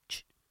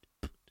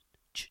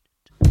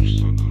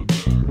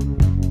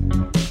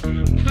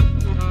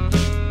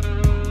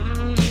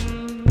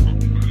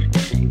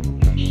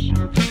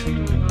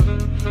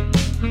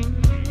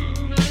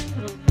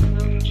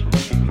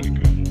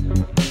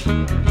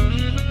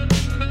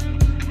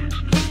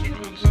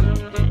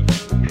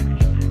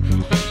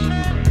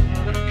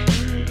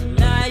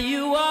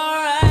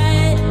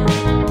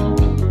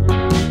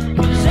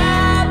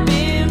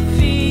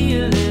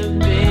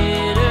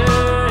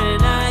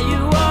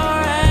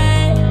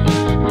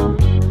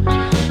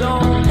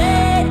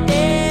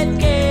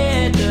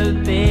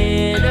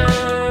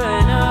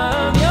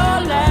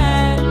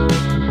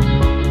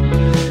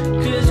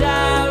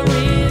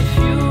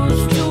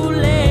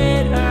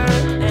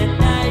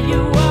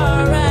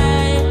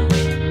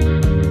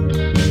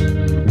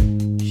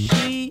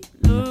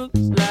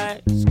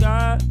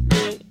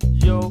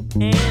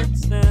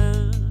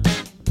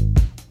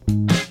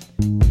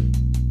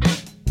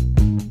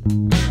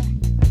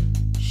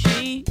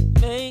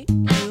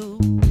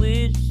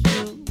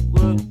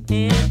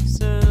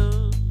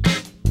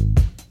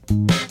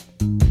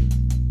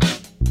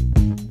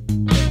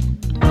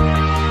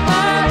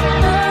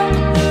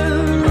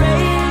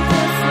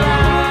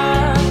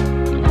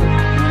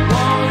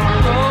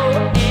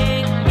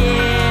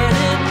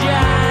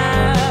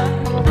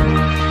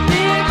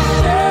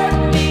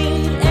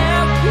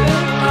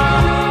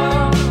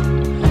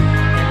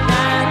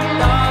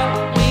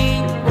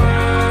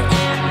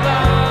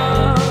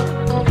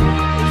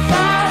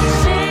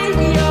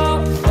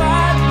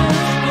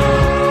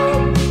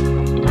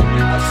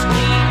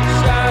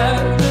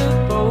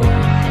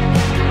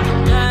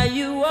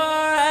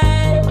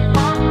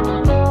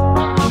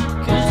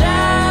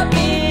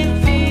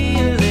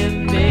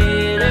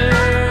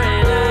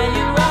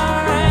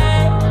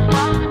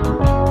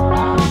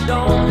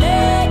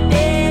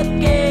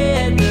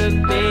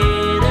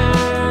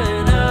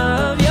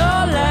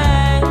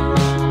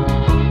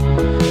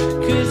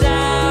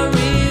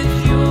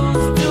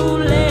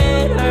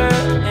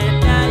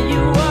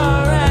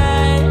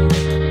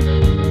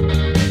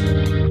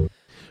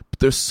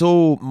 There's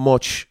so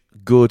much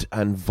good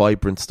and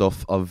vibrant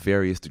stuff of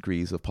various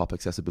degrees of pop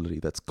accessibility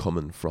that's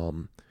coming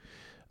from,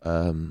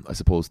 I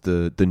suppose,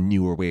 the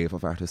newer wave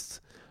of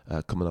artists.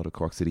 coming out of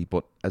Cork City.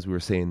 But as we were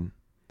saying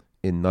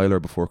in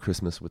Niler before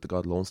Christmas with the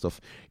God Alone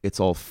stuff, it's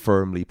all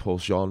firmly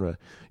post-genre.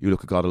 You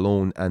look at God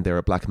Alone and they're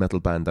a black metal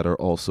band that are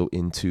also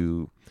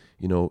into,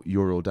 you know,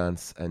 Euro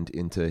dance and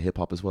into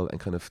hip-hop as well, and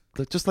kind of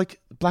just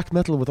like black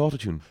metal with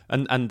autotune.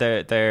 And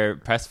their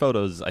press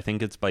photos, I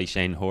think it's by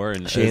Shane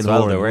Horan Shane as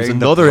well. Horan They're was wearing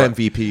another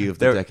MVP of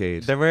the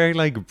decade. They're wearing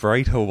like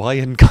bright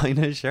Hawaiian kind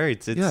of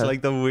shirts. It's Yeah.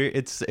 like the weird.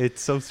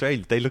 It's so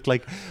strange. They look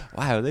like,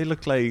 wow, they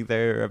look like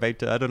they're about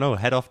to, I don't know,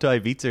 head off to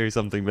Ibiza or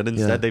something, but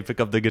instead Yeah. they pick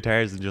up the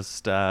guitars and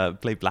just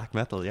play black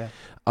metal. Yeah.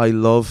 I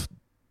love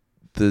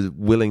the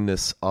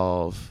willingness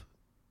of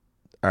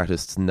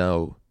artists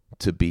now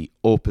to be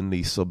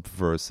openly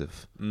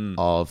subversive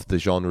of the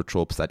genre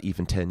tropes that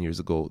even 10 years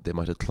ago they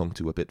might have clung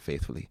to a bit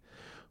faithfully.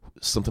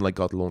 Something like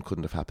God Alone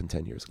couldn't have happened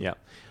 10 years ago.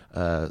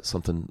 Yeah.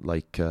 Something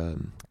like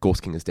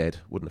Ghost King is Dead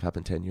wouldn't have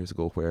happened 10 years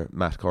ago, where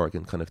Matt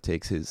Corrigan kind of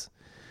takes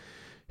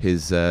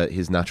his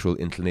natural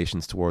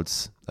inclinations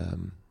towards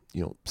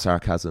you know,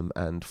 sarcasm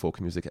and folk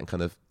music and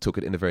kind of took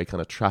it in a very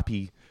kind of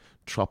trappy,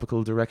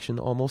 tropical direction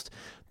almost.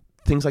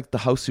 Things like the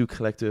House Suit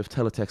Collective,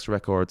 Teletext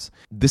Records.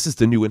 This is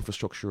the new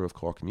infrastructure of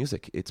Cork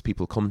music. It's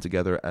people coming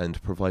together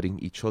and providing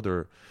each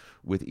other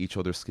with each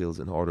other's skills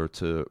in order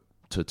to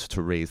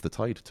raise the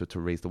tide, to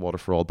raise the water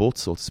for all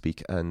boats, so to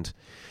speak. And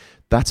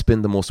that's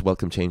been the most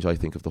welcome change, I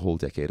think, of the whole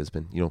decade. Has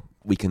been, you know,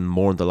 we can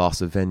mourn the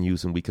loss of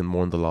venues and we can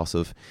mourn the loss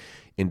of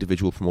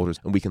individual promoters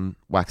and we can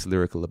wax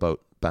lyrical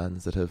about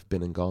bands that have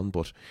been and gone,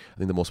 but I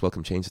think the most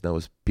welcome change now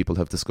is people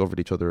have discovered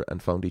each other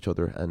and found each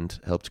other and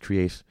helped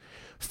create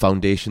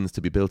foundations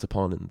to be built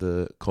upon in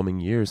the coming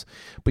years.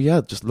 But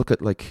yeah, just look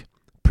at like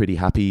Pretty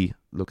Happy,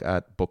 look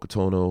at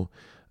Bocotono,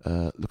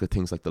 look at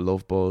things like the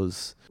Love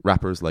Buzz,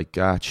 rappers like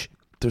Gatch.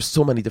 There's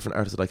so many different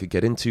artists that I could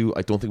get into.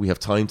 I don't think we have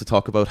time to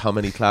talk about how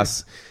many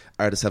class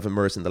artists have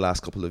emerged in the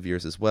last couple of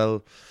years as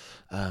well.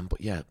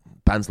 But yeah,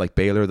 bands like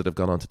Baylor that have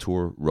gone on to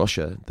tour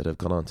Russia, that have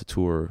gone on to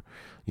tour,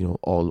 you know,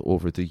 all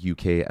over the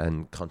UK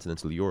and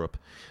continental Europe.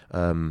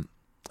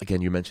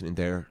 Again, you're mentioning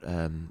there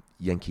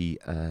Yenkee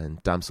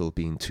and Damsel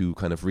being two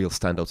kind of real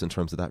standouts in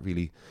terms of that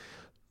really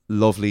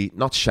lovely,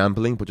 not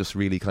shambling, but just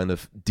really kind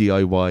of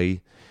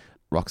DIY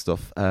rock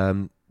stuff.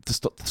 Can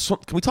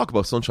we talk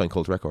about Sunshine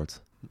Cult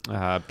Records?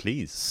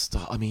 Please.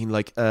 I mean,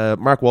 like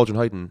Mark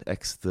Waldron-Hyden,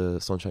 ex the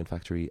Sunshine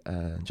Factory,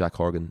 and Jack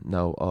Horgan,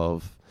 now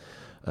of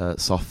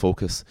Soft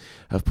Focus,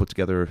 have put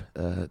together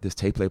this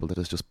tape label that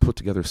has just put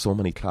together so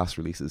many class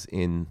releases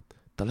in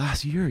the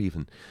last year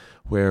even,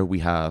 where we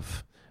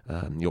have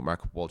you know,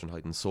 Mark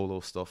Waldron-Hyden solo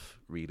stuff,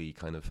 really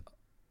kind of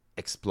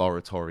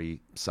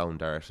exploratory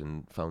sound art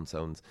and found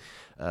sounds.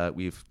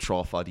 We have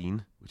Trá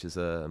Fadín, which is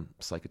a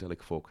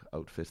psychedelic folk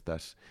outfit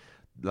that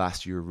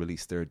last year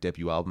released their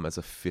debut album as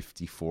a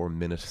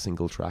 54-minute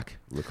single track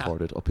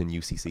recorded up in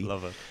UCC.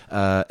 Love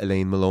it.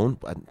 Elaine Malone,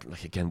 and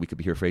like again, we could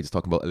be here for ages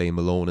talking about Elaine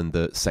Malone in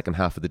the second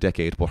half of the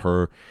decade, but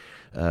her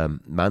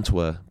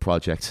Mantua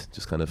project,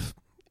 just kind of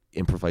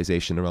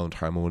improvisation around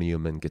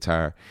harmonium and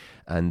guitar,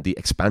 and the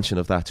expansion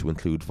of that to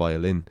include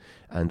violin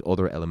and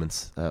other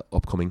elements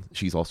upcoming.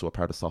 She's also a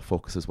part of Soft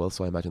Focus as well,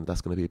 so I imagine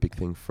that's going to be a big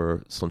thing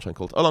for Sunshine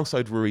Cult,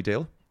 alongside Rory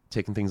Dale,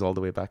 taking things all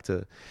the way back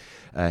to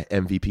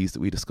MVPs that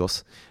we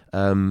discuss.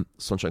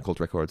 Sunshine Cult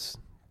Records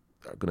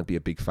are going to be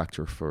a big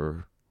factor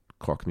for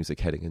Cork music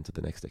heading into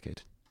the next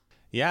decade.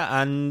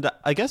 Yeah, and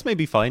I guess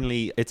maybe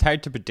finally, it's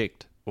hard to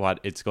predict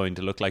what it's going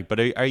to look like, but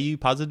are you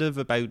positive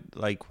about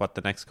like what the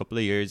next couple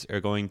of years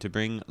are going to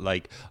bring?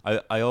 Like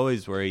I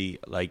always worry,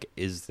 like,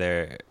 is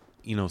there,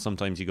 you know,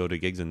 sometimes you go to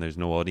gigs and there's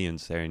no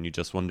audience there and you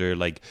just wonder,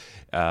 like,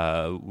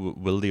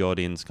 will the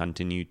audience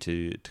continue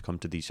to come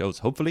to these shows?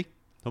 Hopefully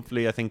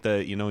I think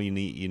that, you know, you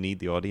need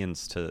the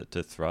audience to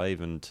thrive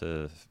and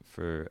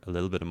for a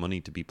little bit of money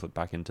to be put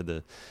back into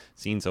the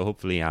scene. So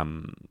hopefully I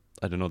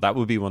don't know, that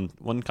would be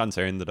one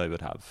concern that I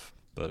would have,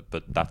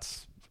 but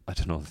that's, I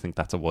don't know, I think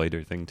that's a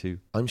wider thing too.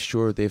 I'm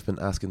sure they've been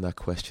asking that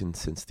question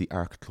since the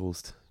Arc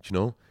closed. Do you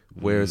know?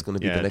 Where's going to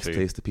be the next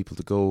place for people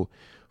to go?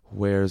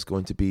 Where's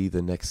going to be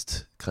the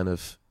next kind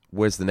of,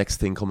 where's the next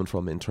thing coming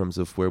from in terms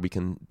of where we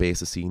can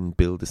base a scene,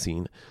 build a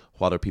scene?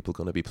 What are people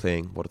going to be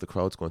playing? What are the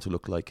crowds going to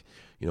look like?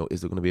 You know,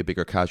 is there going to be a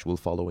bigger casual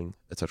following,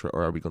 etc.?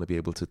 Or are we going to be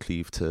able to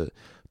cleave to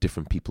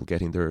different people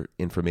getting their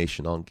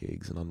information on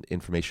gigs and on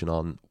information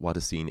on what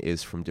a scene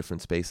is from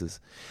different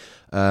spaces?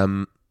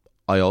 I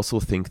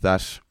also think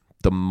that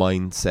the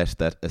mindset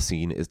that a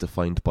scene is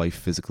defined by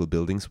physical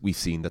buildings. We've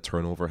seen that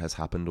turnover has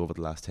happened over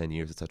the last 10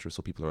 years, etc.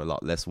 So people are a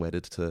lot less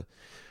wedded to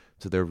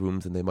their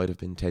rooms than they might have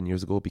been 10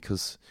 years ago,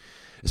 because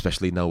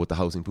especially now with the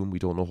housing boom, we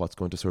don't know what's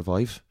going to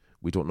survive.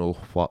 We don't know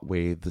what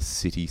way the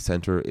city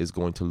centre is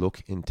going to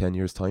look in 10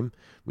 years' time.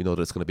 We know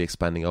that it's going to be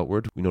expanding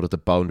outward. We know that the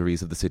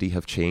boundaries of the city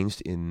have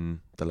changed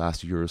in the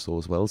last year or so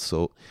as well.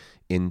 So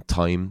in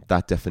time,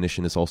 that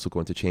definition is also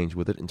going to change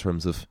with it, in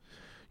terms of,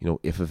 you know,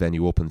 if a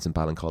venue opens in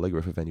Ballincollig or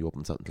if a venue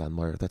opens out in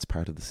Glanmire, that's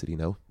part of the city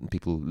now. And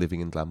people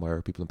living in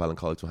Glanmire, people in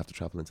Ballincollig don't have to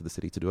travel into the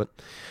city to do it.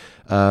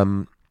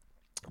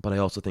 But I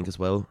also think as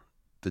well,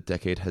 the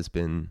decade has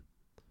been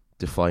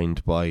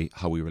defined by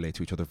how we relate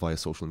to each other via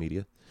social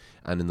media.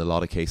 And in a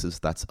lot of cases,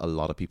 that's a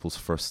lot of people's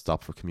first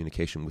stop for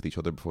communication with each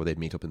other before they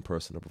meet up in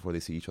person or before they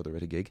see each other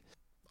at a gig.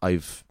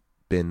 I've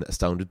been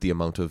astounded the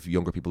amount of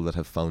younger people that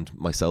have found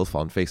myself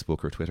on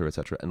Facebook or Twitter,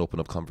 etc., and open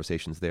up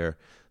conversations there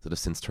that have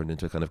since turned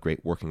into kind of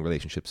great working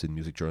relationships in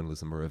music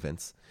journalism or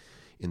events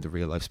in the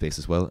real life space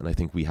as well. And I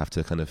think we have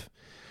to kind of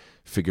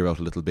figure out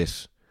a little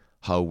bit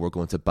how we're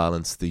going to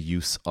balance the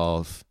use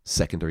of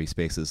secondary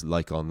spaces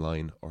like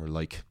online or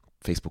like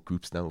Facebook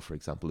groups now, for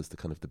example, is the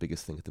kind of the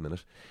biggest thing at the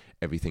minute.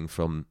 Everything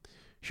from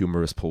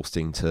humorous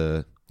posting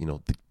to, you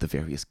know, the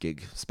various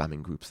gig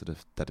spamming groups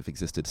that have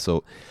existed.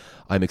 So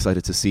I'm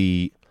excited to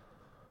see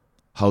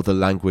how the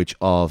language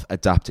of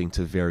adapting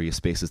to various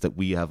spaces that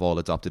we have all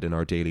adopted in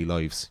our daily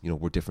lives, you know,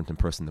 we're different in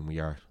person than we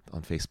are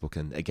on Facebook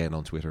and again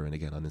on Twitter and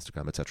again on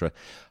Instagram, etc.,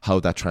 how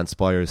that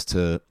transpires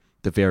to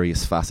the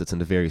various facets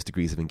and the various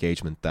degrees of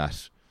engagement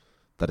that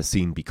a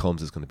scene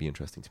becomes is going to be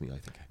interesting to me, I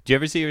think. Do you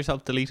ever see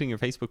yourself deleting your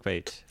Facebook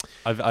page?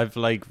 I've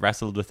like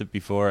wrestled with it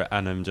before,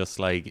 and I'm just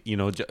like, you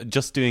know,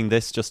 just doing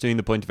this, just doing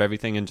the point of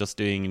everything, and just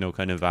doing, you know,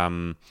 kind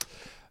of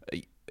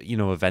you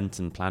know, events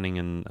and planning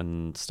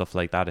and stuff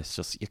like that. It's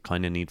just, you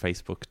kind of need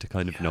Facebook to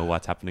kind of know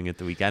what's happening at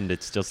the weekend.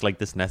 It's just like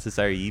this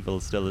necessary evil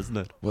still, isn't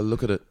it? Well,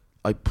 look at it.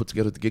 I put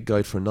together the gig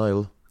guide for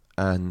Niall,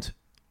 and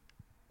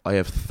I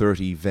have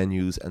 30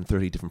 venues and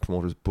 30 different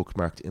promoters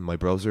bookmarked in my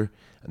browser,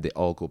 and they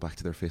all go back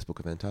to their Facebook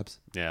event tabs.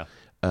 Yeah.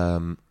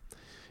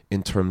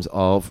 In terms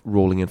of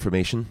rolling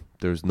information,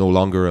 there's no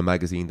longer a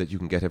magazine that you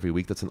can get every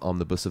week that's an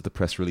omnibus of the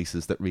press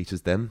releases that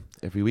reaches them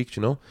every week,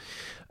 you know.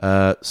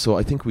 So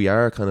I think we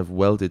are kind of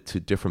welded to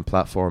different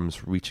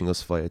platforms reaching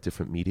us via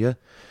different media.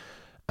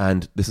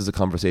 And this is a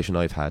conversation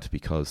I've had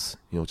because,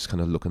 you know, just kind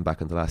of looking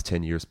back in the last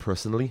 10 years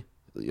personally,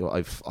 you know,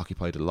 I've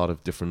occupied a lot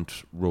of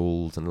different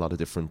roles and a lot of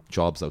different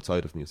jobs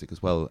outside of music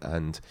as well.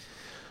 And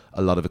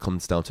a lot of it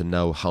comes down to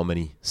now, how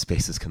many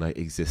spaces can I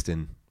exist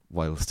in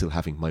while still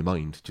having my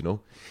mind, you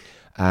know?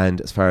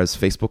 And as far as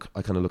Facebook,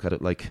 I kind of look at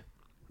it like,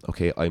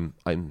 okay, I'm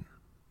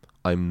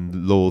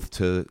loath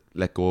to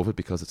let go of it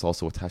because it's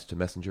also attached to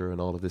Messenger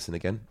and all of this. And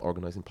again,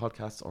 organizing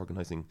podcasts,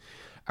 organizing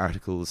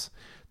articles,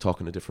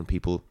 talking to different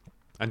people.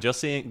 And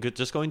just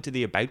going to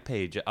the about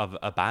page of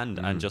a band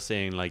and just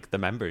saying like the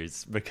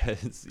members,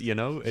 because, you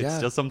know, it's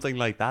just something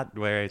like that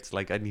where it's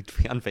like, I need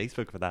to be on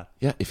Facebook for that.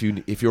 Yeah, if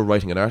you're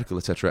writing an article,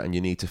 etc., and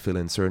you need to fill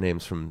in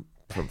surnames from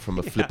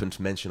a flippant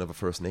mention of a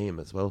first name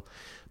as well,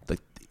 like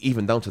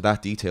even down to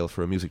that detail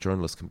for a music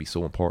journalist can be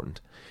so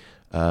important.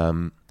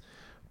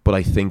 But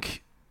I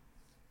think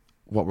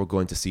what we're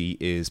going to see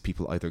is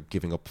people either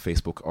giving up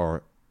Facebook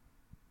or,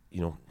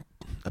 you know,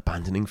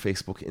 abandoning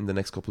Facebook in the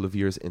next couple of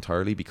years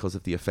entirely because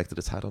of the effect that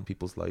it's had on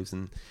people's lives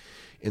in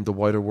the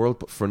wider world.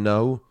 But for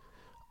now,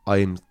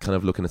 I'm kind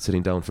of looking at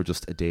sitting down for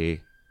just a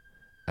day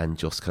and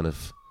just kind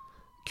of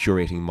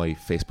curating my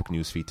Facebook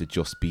newsfeed to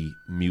just be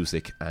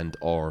music and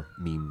or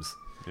memes.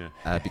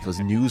 Yeah. Because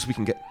news we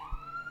can get...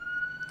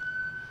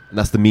 And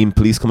that's the meme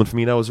police coming for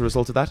me now as a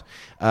result of that.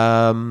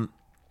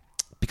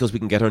 Because we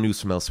can get our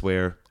news from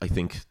elsewhere, I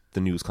think the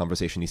news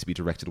conversation needs to be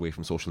directed away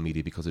from social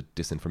media because of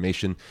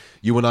disinformation.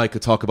 You and I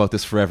could talk about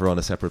this forever on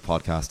a separate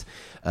podcast.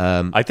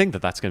 I think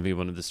that's going to be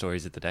one of the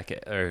stories of the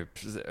decade or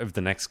of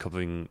the next couple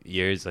of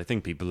years. I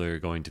think people are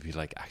going to be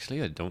like,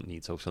 actually, I don't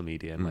need social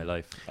media in my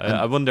life.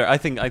 I wonder. I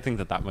think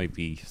that might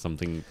be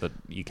something that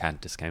you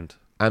can't discount.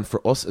 And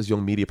for us as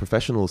young media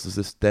professionals, does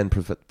this then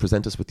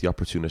present us with the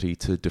opportunity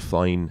to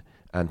define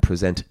and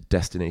present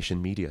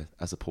destination media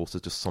as opposed to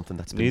just something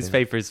that's been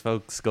newspapers there?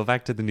 Folks, go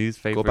back to the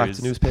newspapers. Go back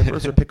to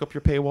newspapers or pick up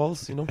your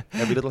paywalls, you know.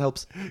 Every little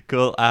helps.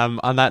 Cool.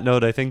 On that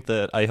note,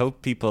 I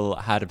hope people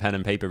had a pen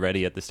and paper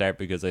ready at the start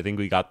because I think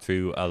we got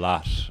through a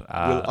lot.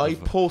 Will I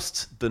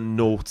post the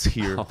notes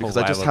here because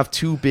I just have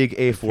two big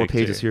A4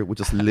 pages here with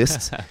just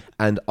lists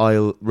and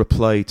I'll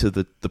reply to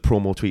the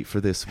promo tweet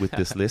for this with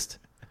this list.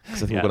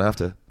 Because I think we're going to have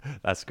to.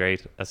 That's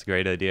great. That's a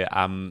great idea.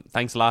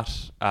 Thanks a lot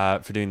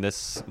for doing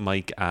this,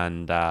 Mike,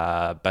 and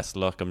best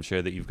of luck. I'm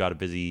sure that you've got a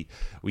busy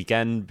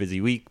weekend,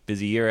 busy week,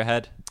 busy year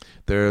ahead.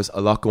 There's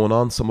a lot going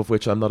on, some of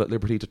which I'm not at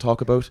liberty to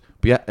talk about.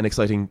 But yeah, an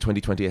exciting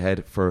 2020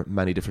 ahead for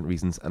many different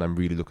reasons, and I'm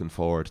really looking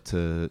forward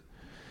to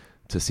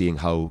seeing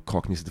how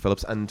Cork music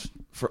develops and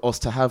for us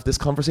to have this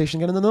conversation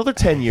again in another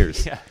 10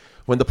 years. Yeah.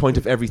 When the point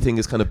of everything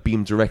is kind of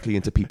beamed directly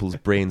into people's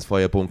brains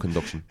via bone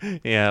conduction.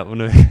 Yeah, when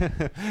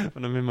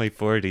I'm in my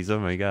 40s, oh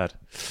my God.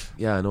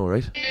 Yeah, I know,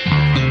 right?